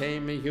there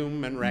came a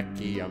human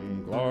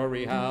requiem.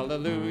 Glory,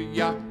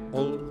 hallelujah,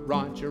 old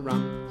Roger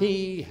Rum.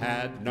 He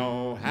had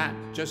no hat,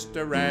 just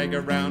a rag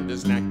around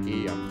his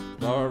neckium.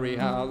 Glory,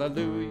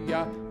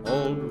 hallelujah,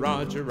 old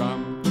Roger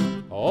Rum.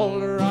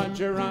 Old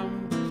Roger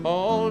Rum,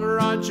 old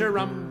Roger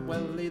Rum.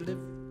 Well, he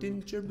lived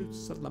in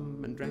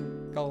Jerusalem and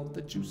drank all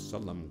the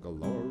juice-alum.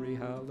 Glory,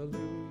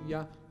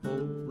 hallelujah,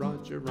 old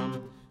Roger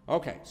Rum.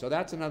 Okay, so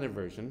that's another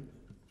version.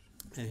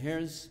 And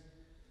here's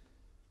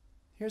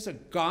a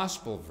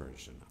gospel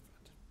version of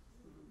it.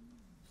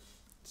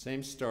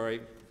 Same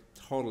story,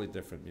 totally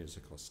different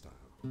musical style.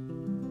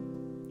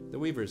 The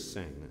Weavers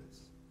sang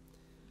this.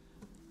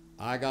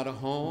 I got a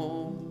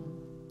home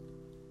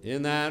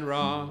in that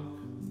rock,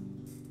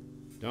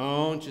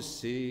 don't you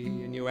see?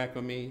 And you echo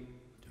me,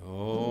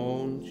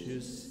 don't you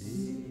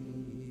see?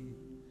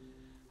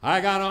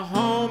 I got a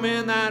home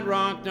in that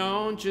rock,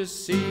 don't you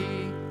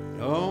see?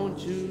 Don't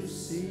you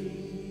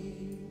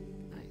see?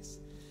 Nice.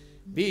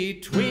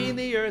 Between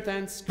the earth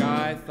and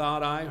sky,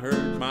 thought I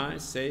heard my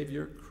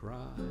Savior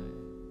cry.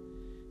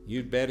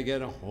 You'd better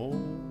get a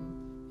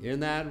home in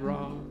that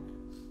rock,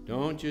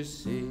 don't you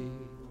see?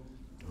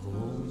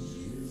 Don't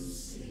you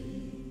see?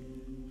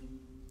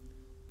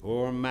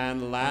 Poor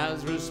man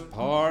Lazarus,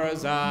 poor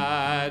as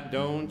I,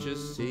 don't you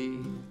see?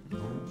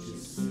 Don't you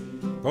see?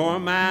 Poor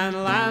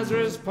man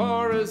Lazarus,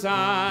 poor as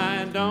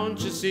I,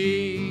 don't you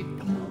see?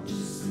 Don't you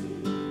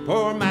see?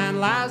 Poor man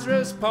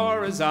Lazarus,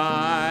 poor as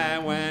I,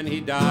 when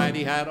he died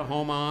he had a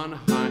home on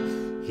high.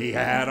 He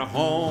had a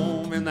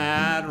home in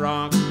that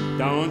rock,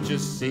 don't you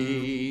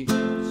see?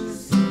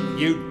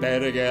 You'd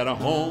better get a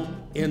home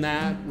in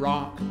that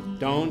rock,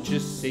 don't you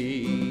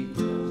see?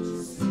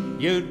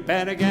 You'd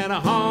better get a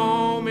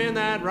home in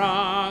that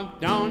rock,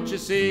 don't you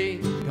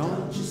see?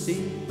 Don't you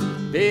see?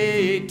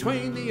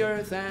 Between the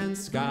earth and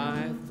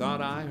sky,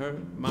 thought I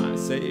heard my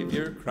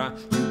Savior cry.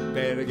 You'd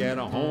better get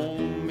a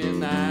home in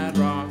that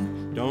rock,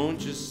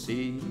 don't you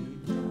see?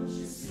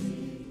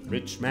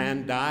 Rich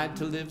man died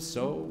to live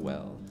so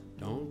well,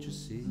 don't you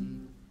see?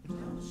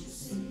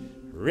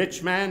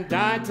 Rich man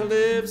died to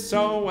live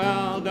so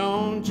well,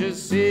 don't you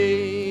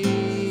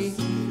see?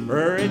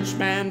 Rich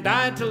man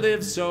died to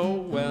live so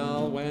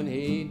well. When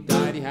he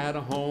died, he had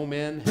a home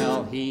in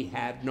hell. He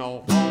had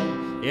no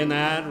home in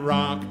that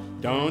rock,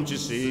 don't you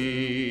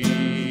see?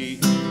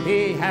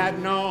 He had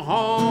no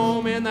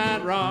home in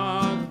that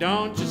rock,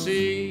 don't you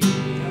see?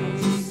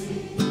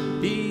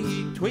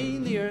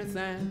 Between the earth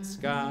and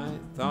sky,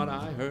 thought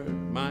I heard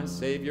my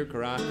Savior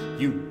cry.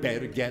 You'd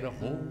better get a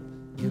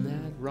home in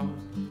that rock,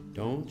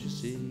 don't you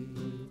see?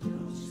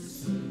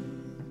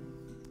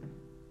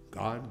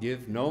 God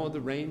give Noah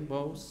the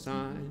rainbow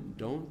sign,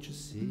 don't you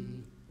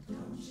see?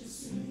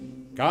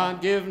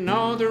 God give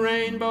Noah the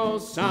rainbow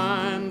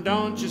sign,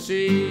 don't you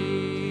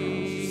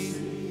see?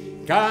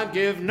 God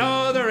give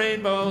Noah the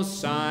rainbow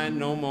sign,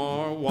 no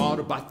more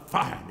water but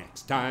fire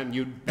next time.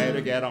 You'd better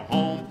get a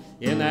home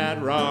in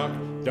that rock,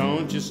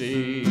 don't you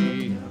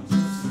see?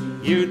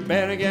 You'd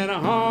better get a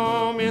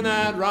home in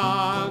that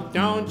rock,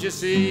 don't you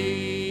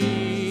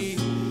see?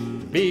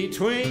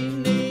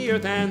 Between the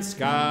earth and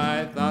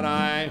sky, thought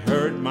I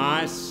heard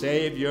my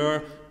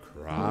Savior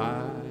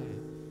cry.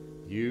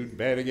 You'd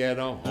better get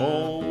a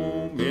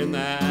home in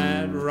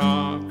that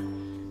rock,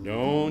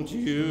 don't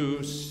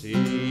you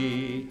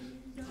see?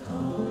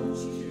 Don't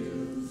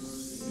you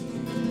see?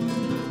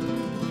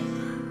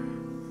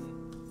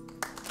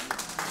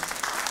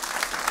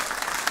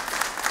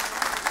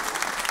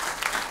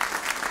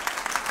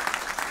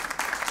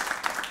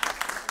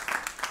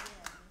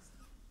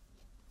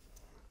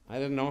 I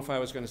didn't know if I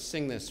was going to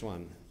sing this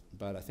one,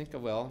 but I think I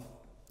will.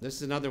 This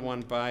is another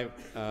one by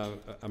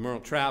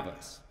Merle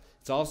Travis.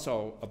 It's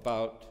also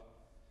about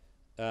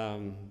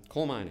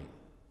coal mining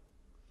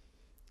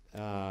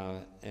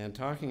and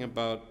talking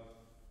about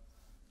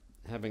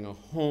having a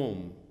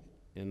home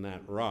in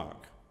that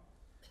rock.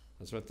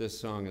 That's what this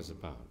song is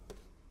about.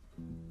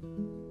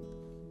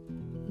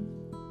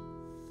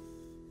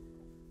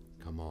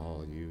 Come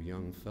all you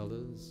young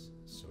fellas,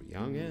 so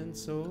young and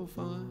so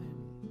fine,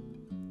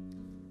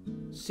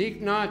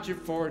 seek not your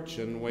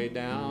fortune way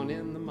down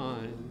in the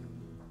mine.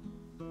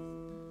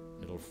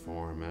 It'll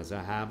form as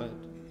a habit,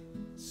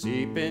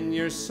 seep in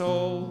your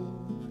soul,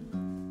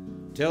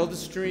 till the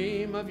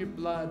stream of your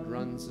blood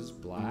runs as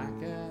black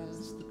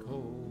as the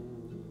coal.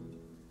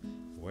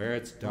 Where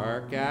it's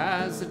dark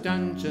as a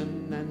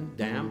dungeon and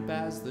damp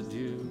as the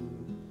dew,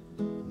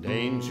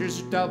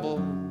 dangers are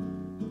double,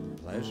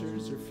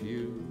 pleasures are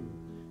few.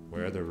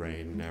 Where the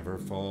rain never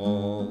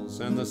falls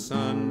and the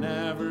sun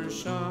never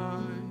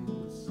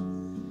shines,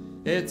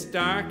 it's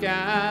dark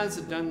as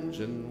a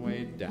dungeon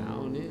way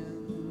down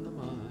in the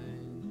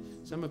mine.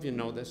 Some of you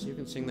know this. You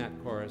can sing that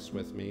chorus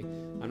with me.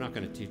 I'm not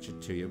going to teach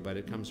it to you, but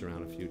it comes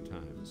around a few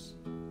times.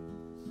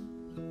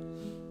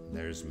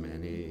 There's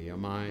many a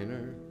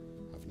miner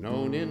I've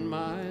known in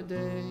my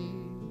day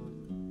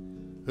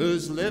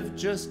who's lived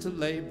just to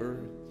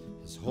labor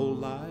his whole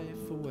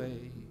life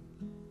away,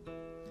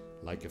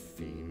 like a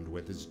fiend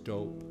with his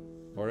dope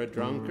or a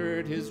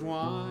drunkard his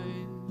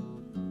wine.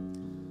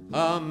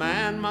 A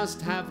man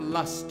must have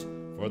lust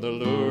for the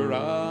lure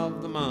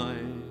of the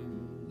mine.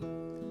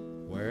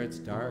 Where it's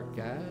dark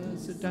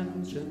as a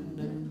dungeon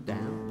and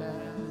damp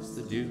as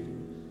the dew,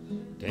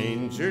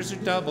 dangers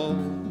are double,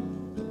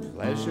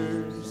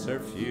 pleasures are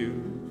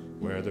few.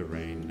 Where the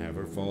rain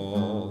never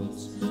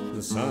falls,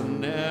 the sun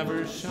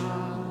never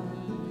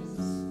shines,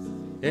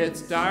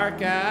 it's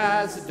dark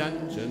as a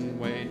dungeon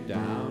way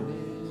down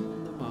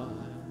in the mine.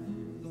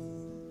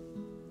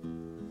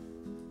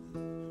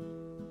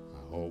 I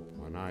hope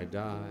when I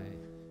die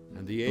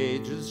and the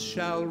ages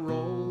shall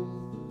roll,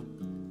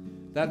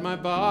 that my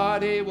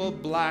body will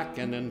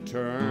blacken and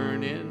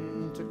turn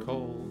into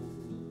coal.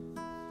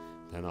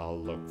 Then I'll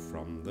look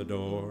from the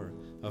door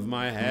of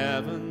my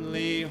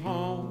heavenly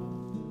home,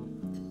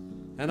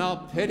 and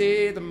I'll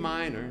pity the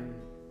miner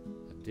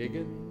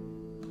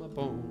a-diggin' my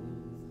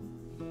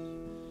bones.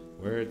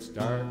 Where it's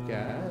dark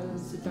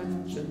as a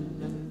dungeon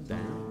and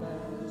damp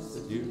as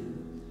the dew,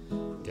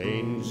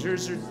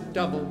 dangers are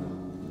double,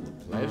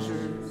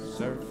 pleasures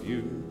are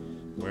few.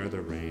 Where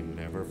the rain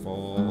never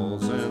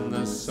falls and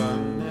the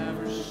sun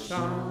never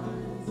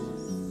shines,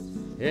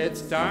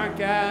 it's dark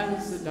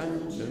as a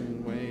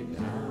dungeon way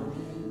down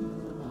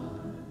in the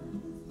mine.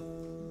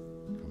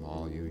 Come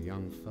all you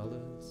young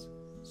fellas,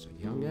 so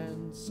young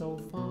and so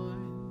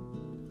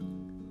fine,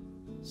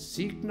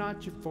 seek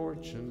not your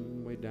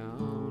fortune way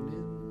down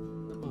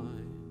in the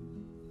mine.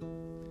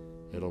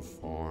 It'll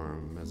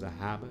form as a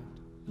habit,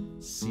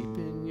 seep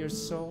in your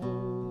soul,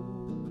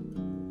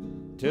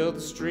 till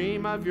the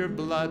stream of your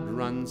blood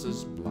runs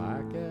as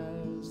black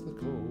as the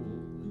coal,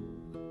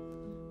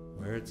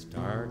 where it's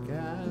dark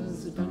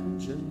as a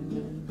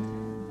dungeon,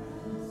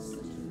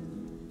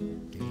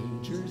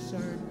 dangers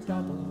are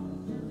double,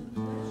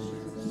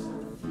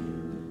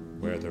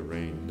 where the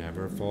rain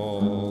never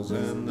falls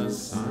and the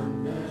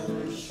sun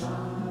never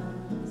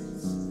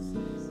shines.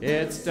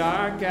 It's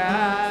dark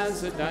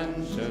as a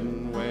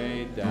dungeon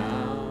way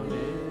down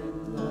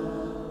in the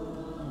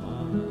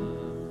mine.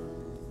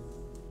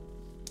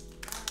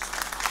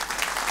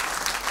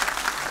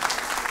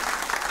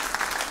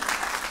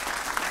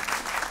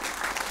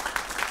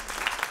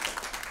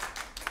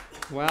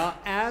 Well,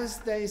 as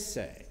they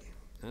say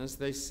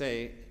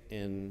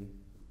in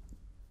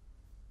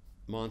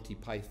Monty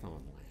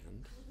Python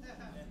land,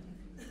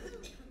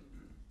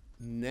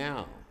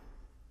 now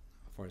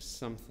for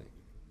something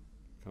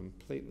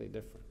completely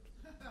different.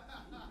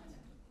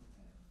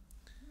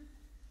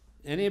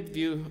 Any of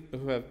you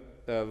who have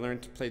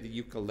learned to play the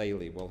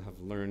ukulele will have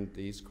learned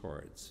these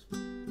chords.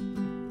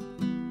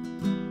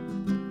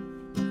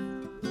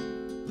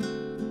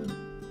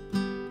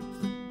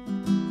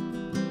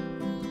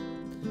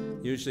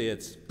 Usually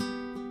it's,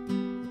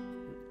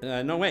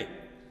 like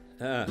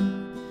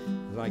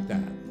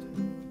that.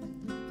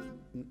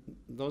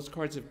 Those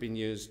chords have been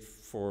used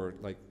for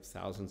like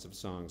thousands of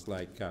songs,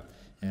 like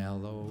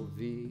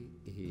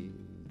L-O-V-E,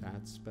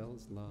 that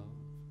spells love.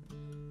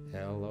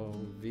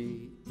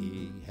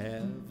 L-O-V-E,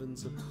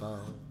 heavens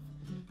above.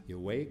 You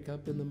wake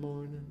up in the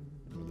morning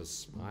with a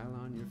smile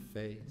on your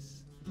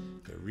face.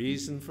 The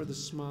reason for the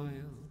smile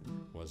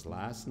was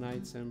last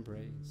night's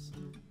embrace.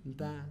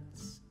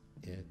 That's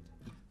it.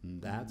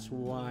 That's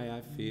why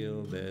I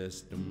feel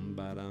this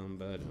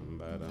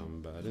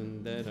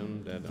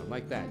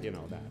like that, you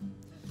know that.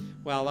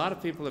 Well, a lot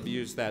of people have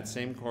used that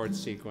same chord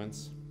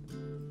sequence,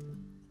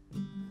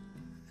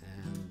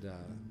 and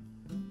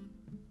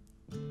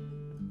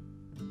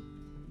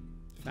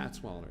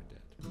Fats Waller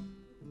did.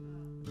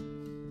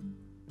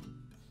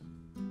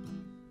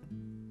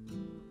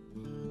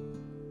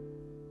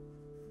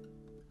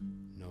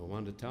 No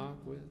one to talk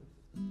with,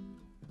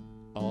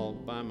 all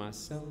by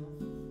myself.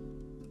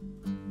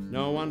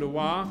 No one to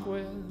walk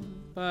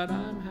with, but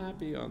I'm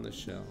happy on the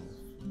shelf.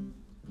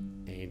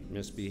 Ain't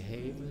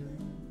misbehaving,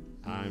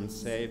 I'm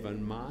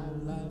saving my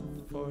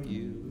love for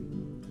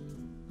you.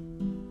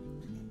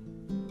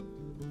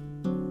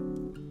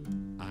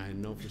 I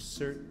know for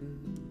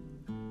certain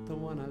the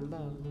one I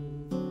love.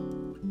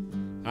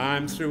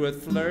 I'm through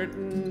with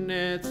flirting,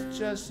 it's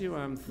just you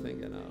I'm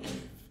thinking of.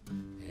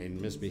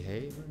 Ain't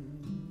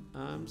misbehaving,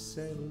 I'm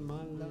saving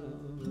my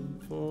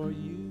love for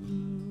you.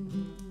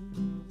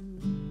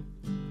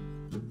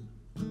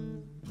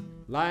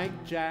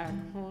 Like Jack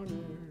Horner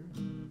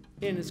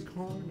in his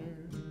corner,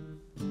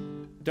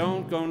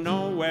 don't go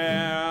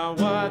nowhere,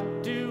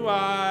 what do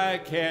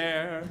I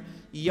care?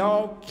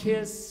 Your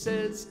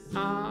kisses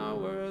are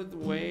worth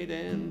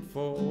waiting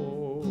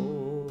for.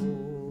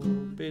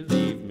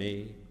 Believe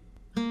me,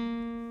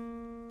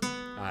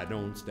 I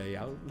don't stay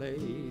out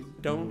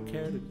late, don't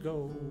care to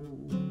go.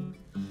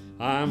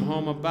 I'm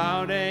home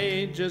about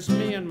 8, just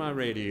me and my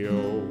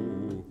radio.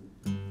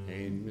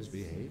 Ain't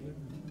misbehaving,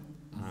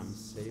 I'm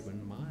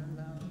saving my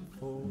love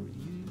for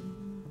you.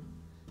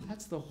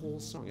 That's the whole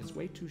song. It's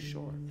way too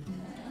short.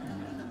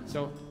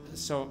 So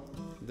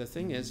the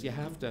thing is, you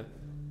have to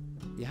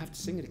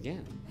sing it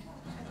again.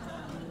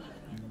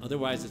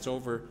 Otherwise, it's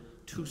over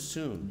too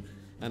soon.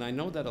 And I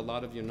know that a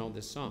lot of you know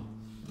this song.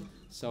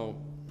 So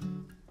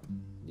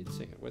you'd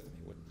sing it with me,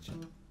 wouldn't you?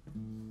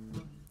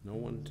 No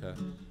one to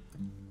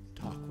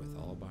talk with,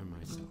 all by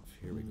myself.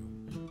 Here we go.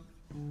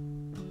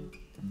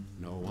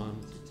 No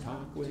one to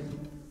talk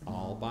with,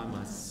 all by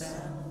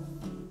myself.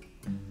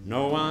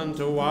 No one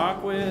to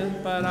walk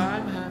with, but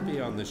I'm happy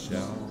on the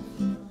shelf.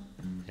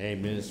 Hey,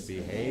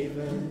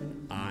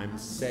 misbehaving, I'm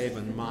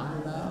saving my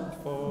love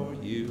for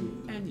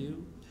you, and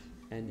you,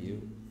 and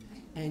you,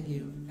 and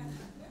you.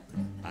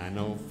 I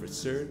know for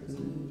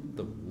certain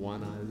the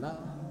one I love.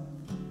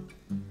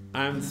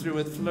 I'm through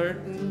with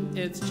flirting,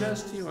 it's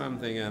just you I'm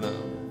thinking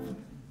of.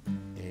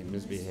 Hey,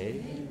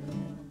 misbehaving,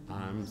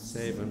 I'm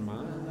saving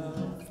my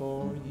love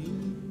for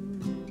you.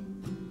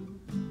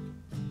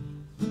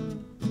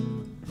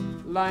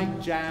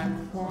 Like Jack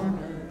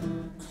Horner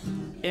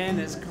in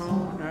his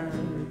corner,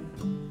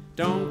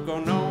 don't go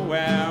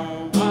nowhere,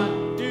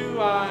 what do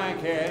I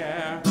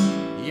care?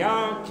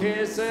 Your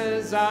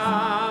kisses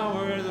are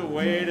worth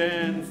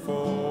waiting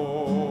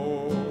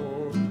for.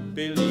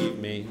 Believe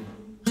me,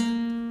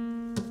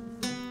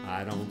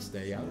 I don't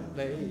stay out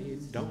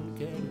late, don't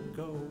care to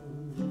go.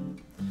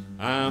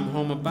 I'm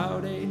home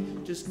about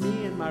 8, just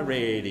me and my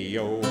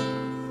radio.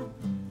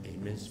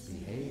 Ain't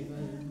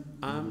misbehaving,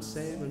 I'm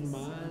saving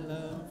my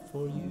love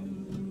for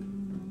you.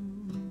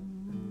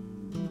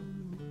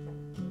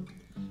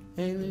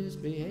 Ain't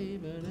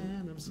misbehaving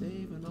and I'm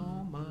saving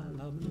all my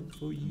loving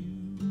for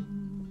you.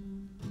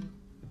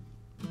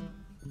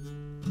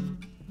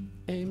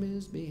 Ain't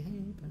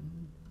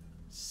misbehaving,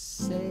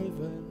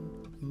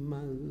 saving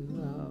my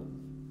love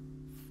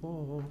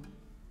for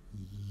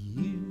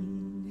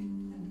you.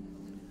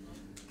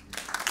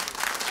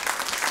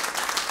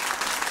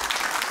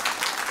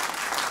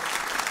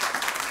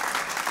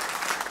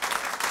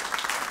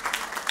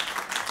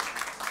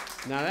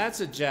 Now that's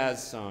a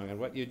jazz song, and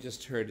what you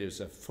just heard is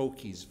a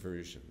folkies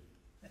version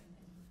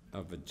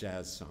of a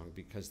jazz song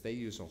because they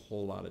use a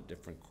whole lot of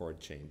different chord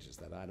changes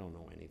that I don't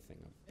know anything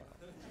about.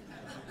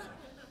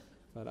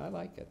 But I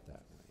like it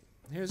that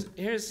way.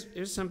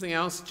 Here's something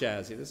else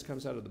jazzy. This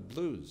comes out of the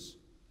blues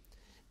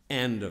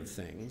end of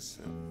things,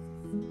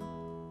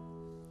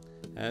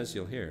 as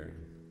you'll hear.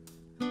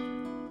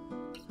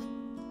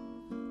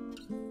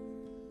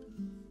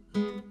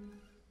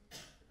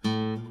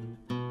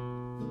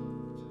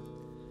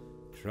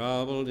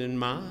 Troubled in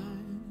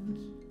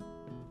mind,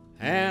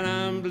 and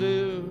I'm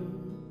blue,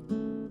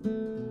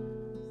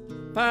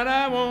 but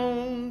I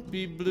won't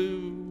be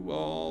blue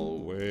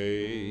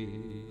always.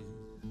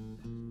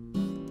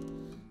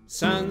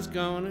 Sun's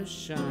gonna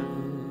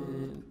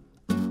shine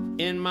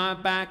in my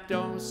back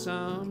door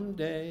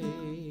someday.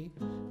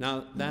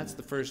 Now that's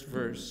the first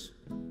verse.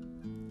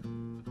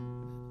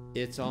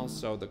 It's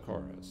also the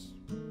chorus.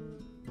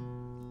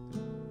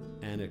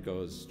 And it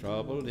goes,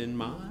 troubled in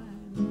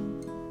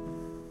mind,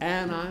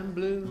 and I'm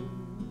blue,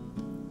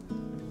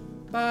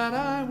 but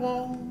I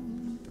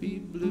won't be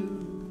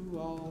blue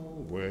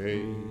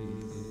always.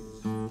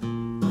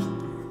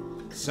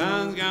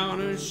 Sun's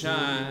gonna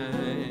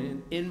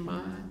shine in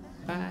my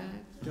back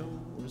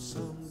door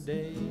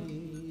someday.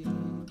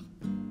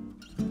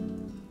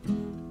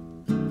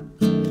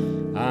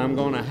 I'm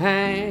gonna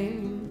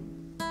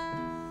hang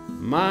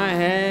my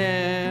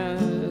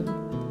head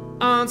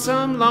on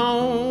some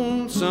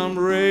lonesome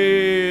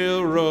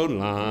railroad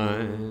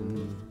line.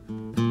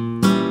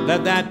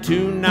 Let that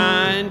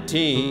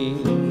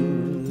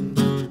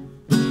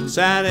 219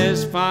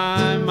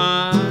 satisfy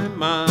my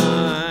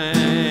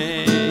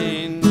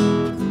mind.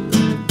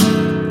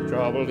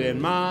 Troubled in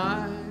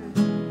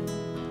mind,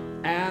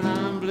 and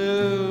I'm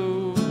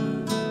blue,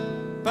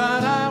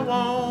 but I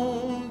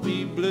won't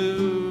be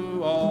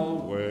blue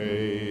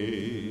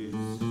always.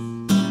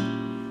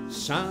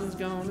 Sun's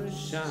gonna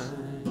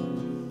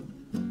shine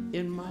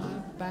in my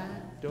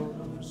back door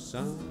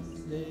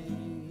someday.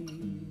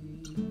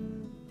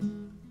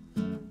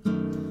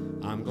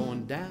 I'm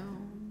going down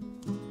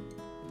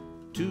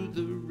to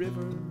the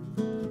river,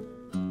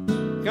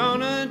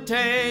 gonna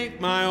take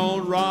my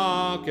old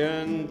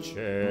rocking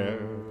chair.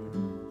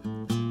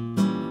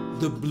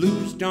 The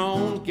blues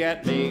don't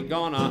get me,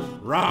 gonna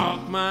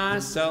rock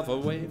myself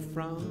away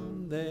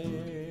from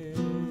there.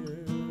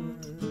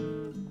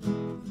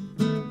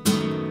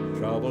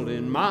 Troubled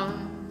in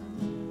mind,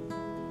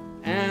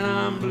 and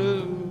I'm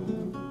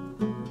blue,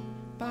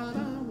 but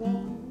I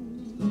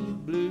won't be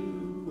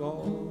blue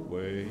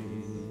always.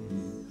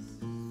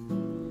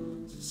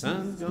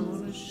 Sun's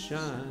gonna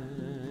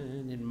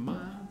shine in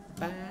my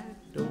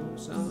back door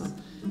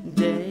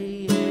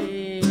someday.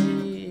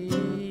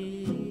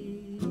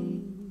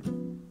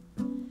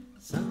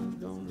 Sun's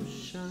gonna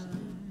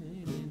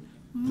shine in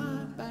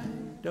my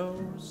back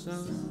door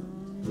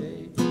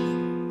someday.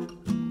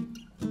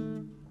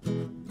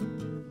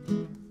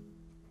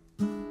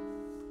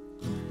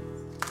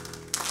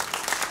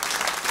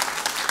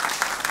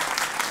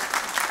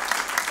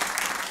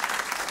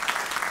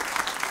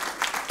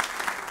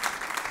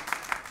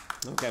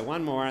 Okay,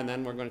 one more, and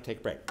then we're going to take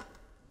a break.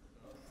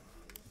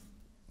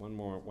 One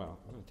more, well,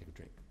 I'm going to take a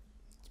drink.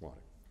 It's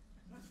water.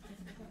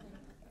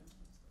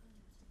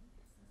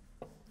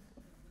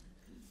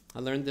 I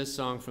learned this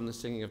song from the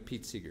singing of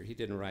Pete Seeger. He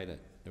didn't write it.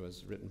 It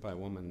was written by a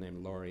woman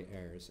named Lorre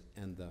Wyatt,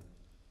 and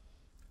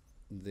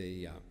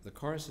the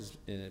chorus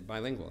is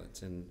bilingual.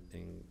 It's in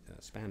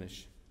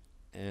Spanish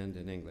and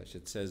in English.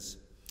 It says,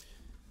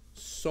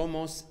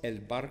 Somos el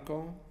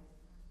barco,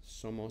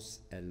 somos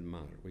el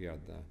mar. We are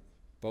the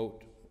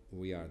boat,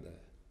 we are the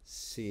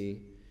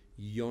sea.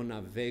 Yo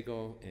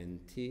navego en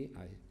ti,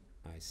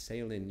 I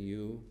sail in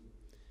you,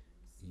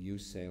 you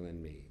sail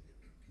in me.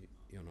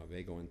 Yo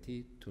navego en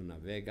ti, tú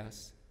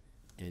navegas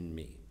en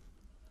mí.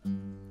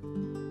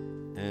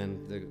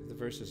 And the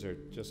verses are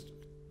just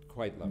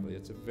quite lovely.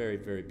 It's a very,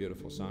 very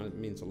beautiful song. It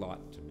means a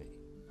lot to me.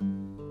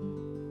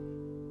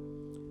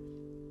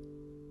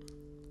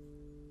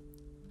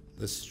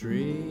 The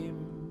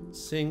stream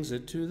sings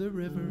it to the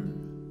river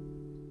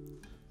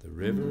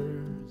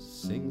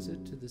sings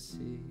it to the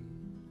sea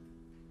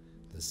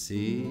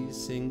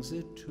sings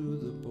it to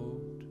the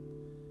boat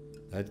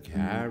that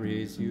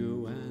carries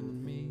you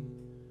and me.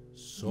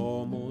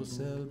 Somos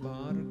el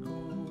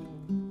barco,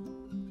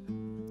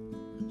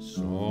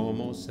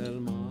 somos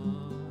el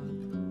mar,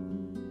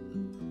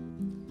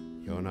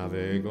 yo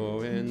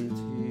navego en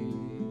ti,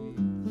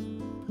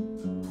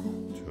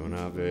 tú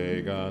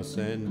navegas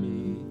en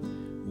mí.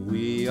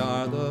 We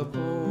are the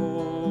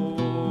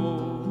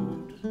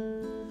boat,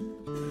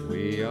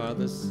 we are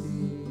the sea,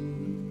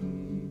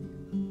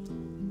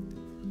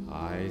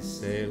 I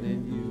sail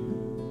in you,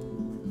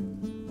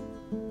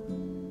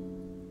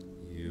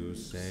 you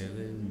sail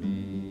in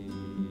me.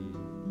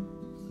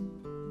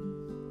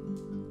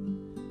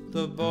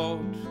 The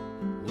boat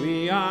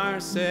we are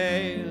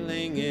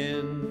sailing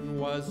in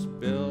was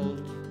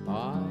built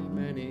by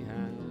many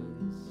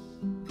hands.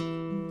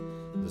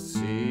 The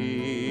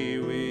sea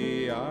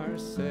we are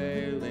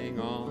sailing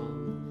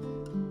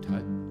on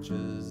touches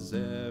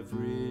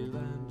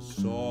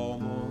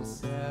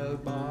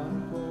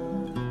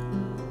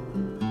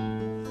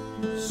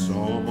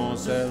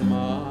Somos el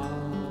mar,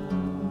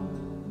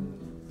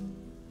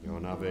 yo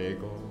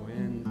navego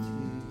en ti,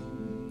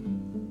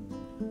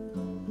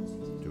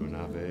 tú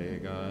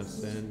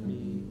navegas en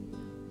mí.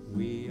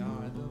 We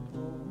are the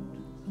boat,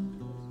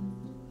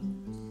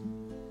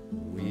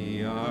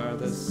 we are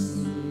the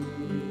sea.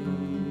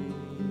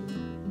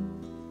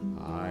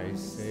 I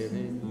sail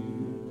in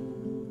you,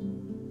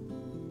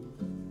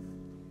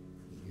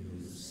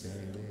 you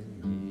sail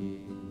in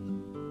me.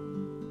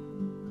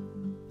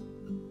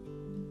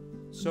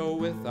 So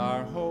with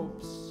our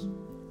hopes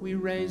we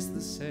raise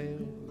the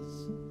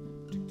sails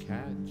to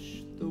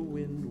catch the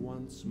wind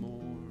once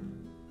more.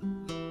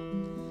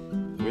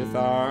 With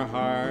our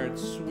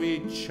hearts we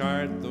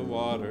chart the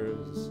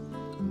waters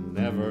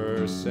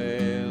never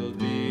sailed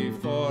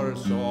before.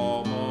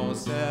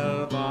 Somos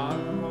el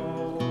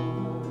barco,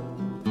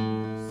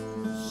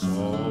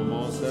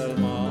 somos el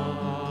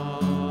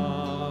mar,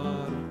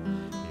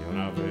 yo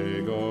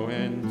navego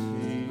en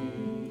ti,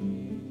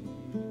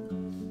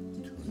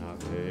 tú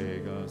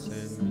navegas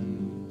en mí.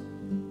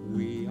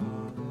 We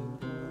are the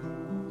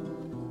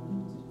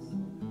boat,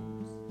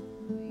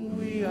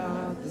 we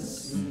are the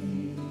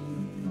sea.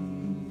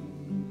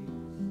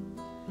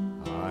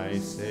 I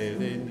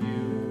sail in you.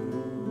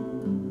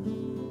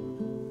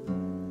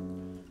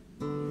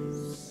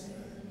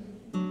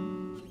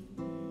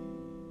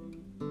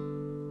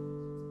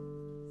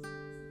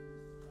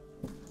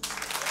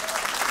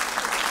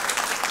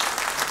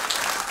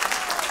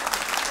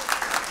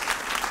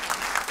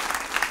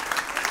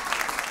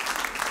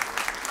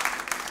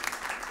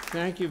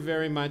 Thank you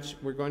very much.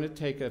 We're going to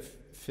take a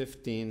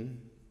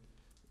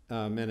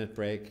 15-minute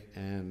break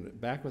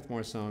and back with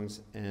more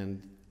songs,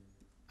 and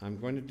I'm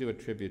going to do a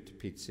tribute to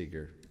Pete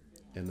Seeger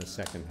in the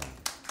second half.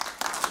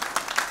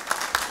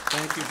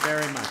 Thank you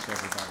very much,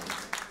 everybody.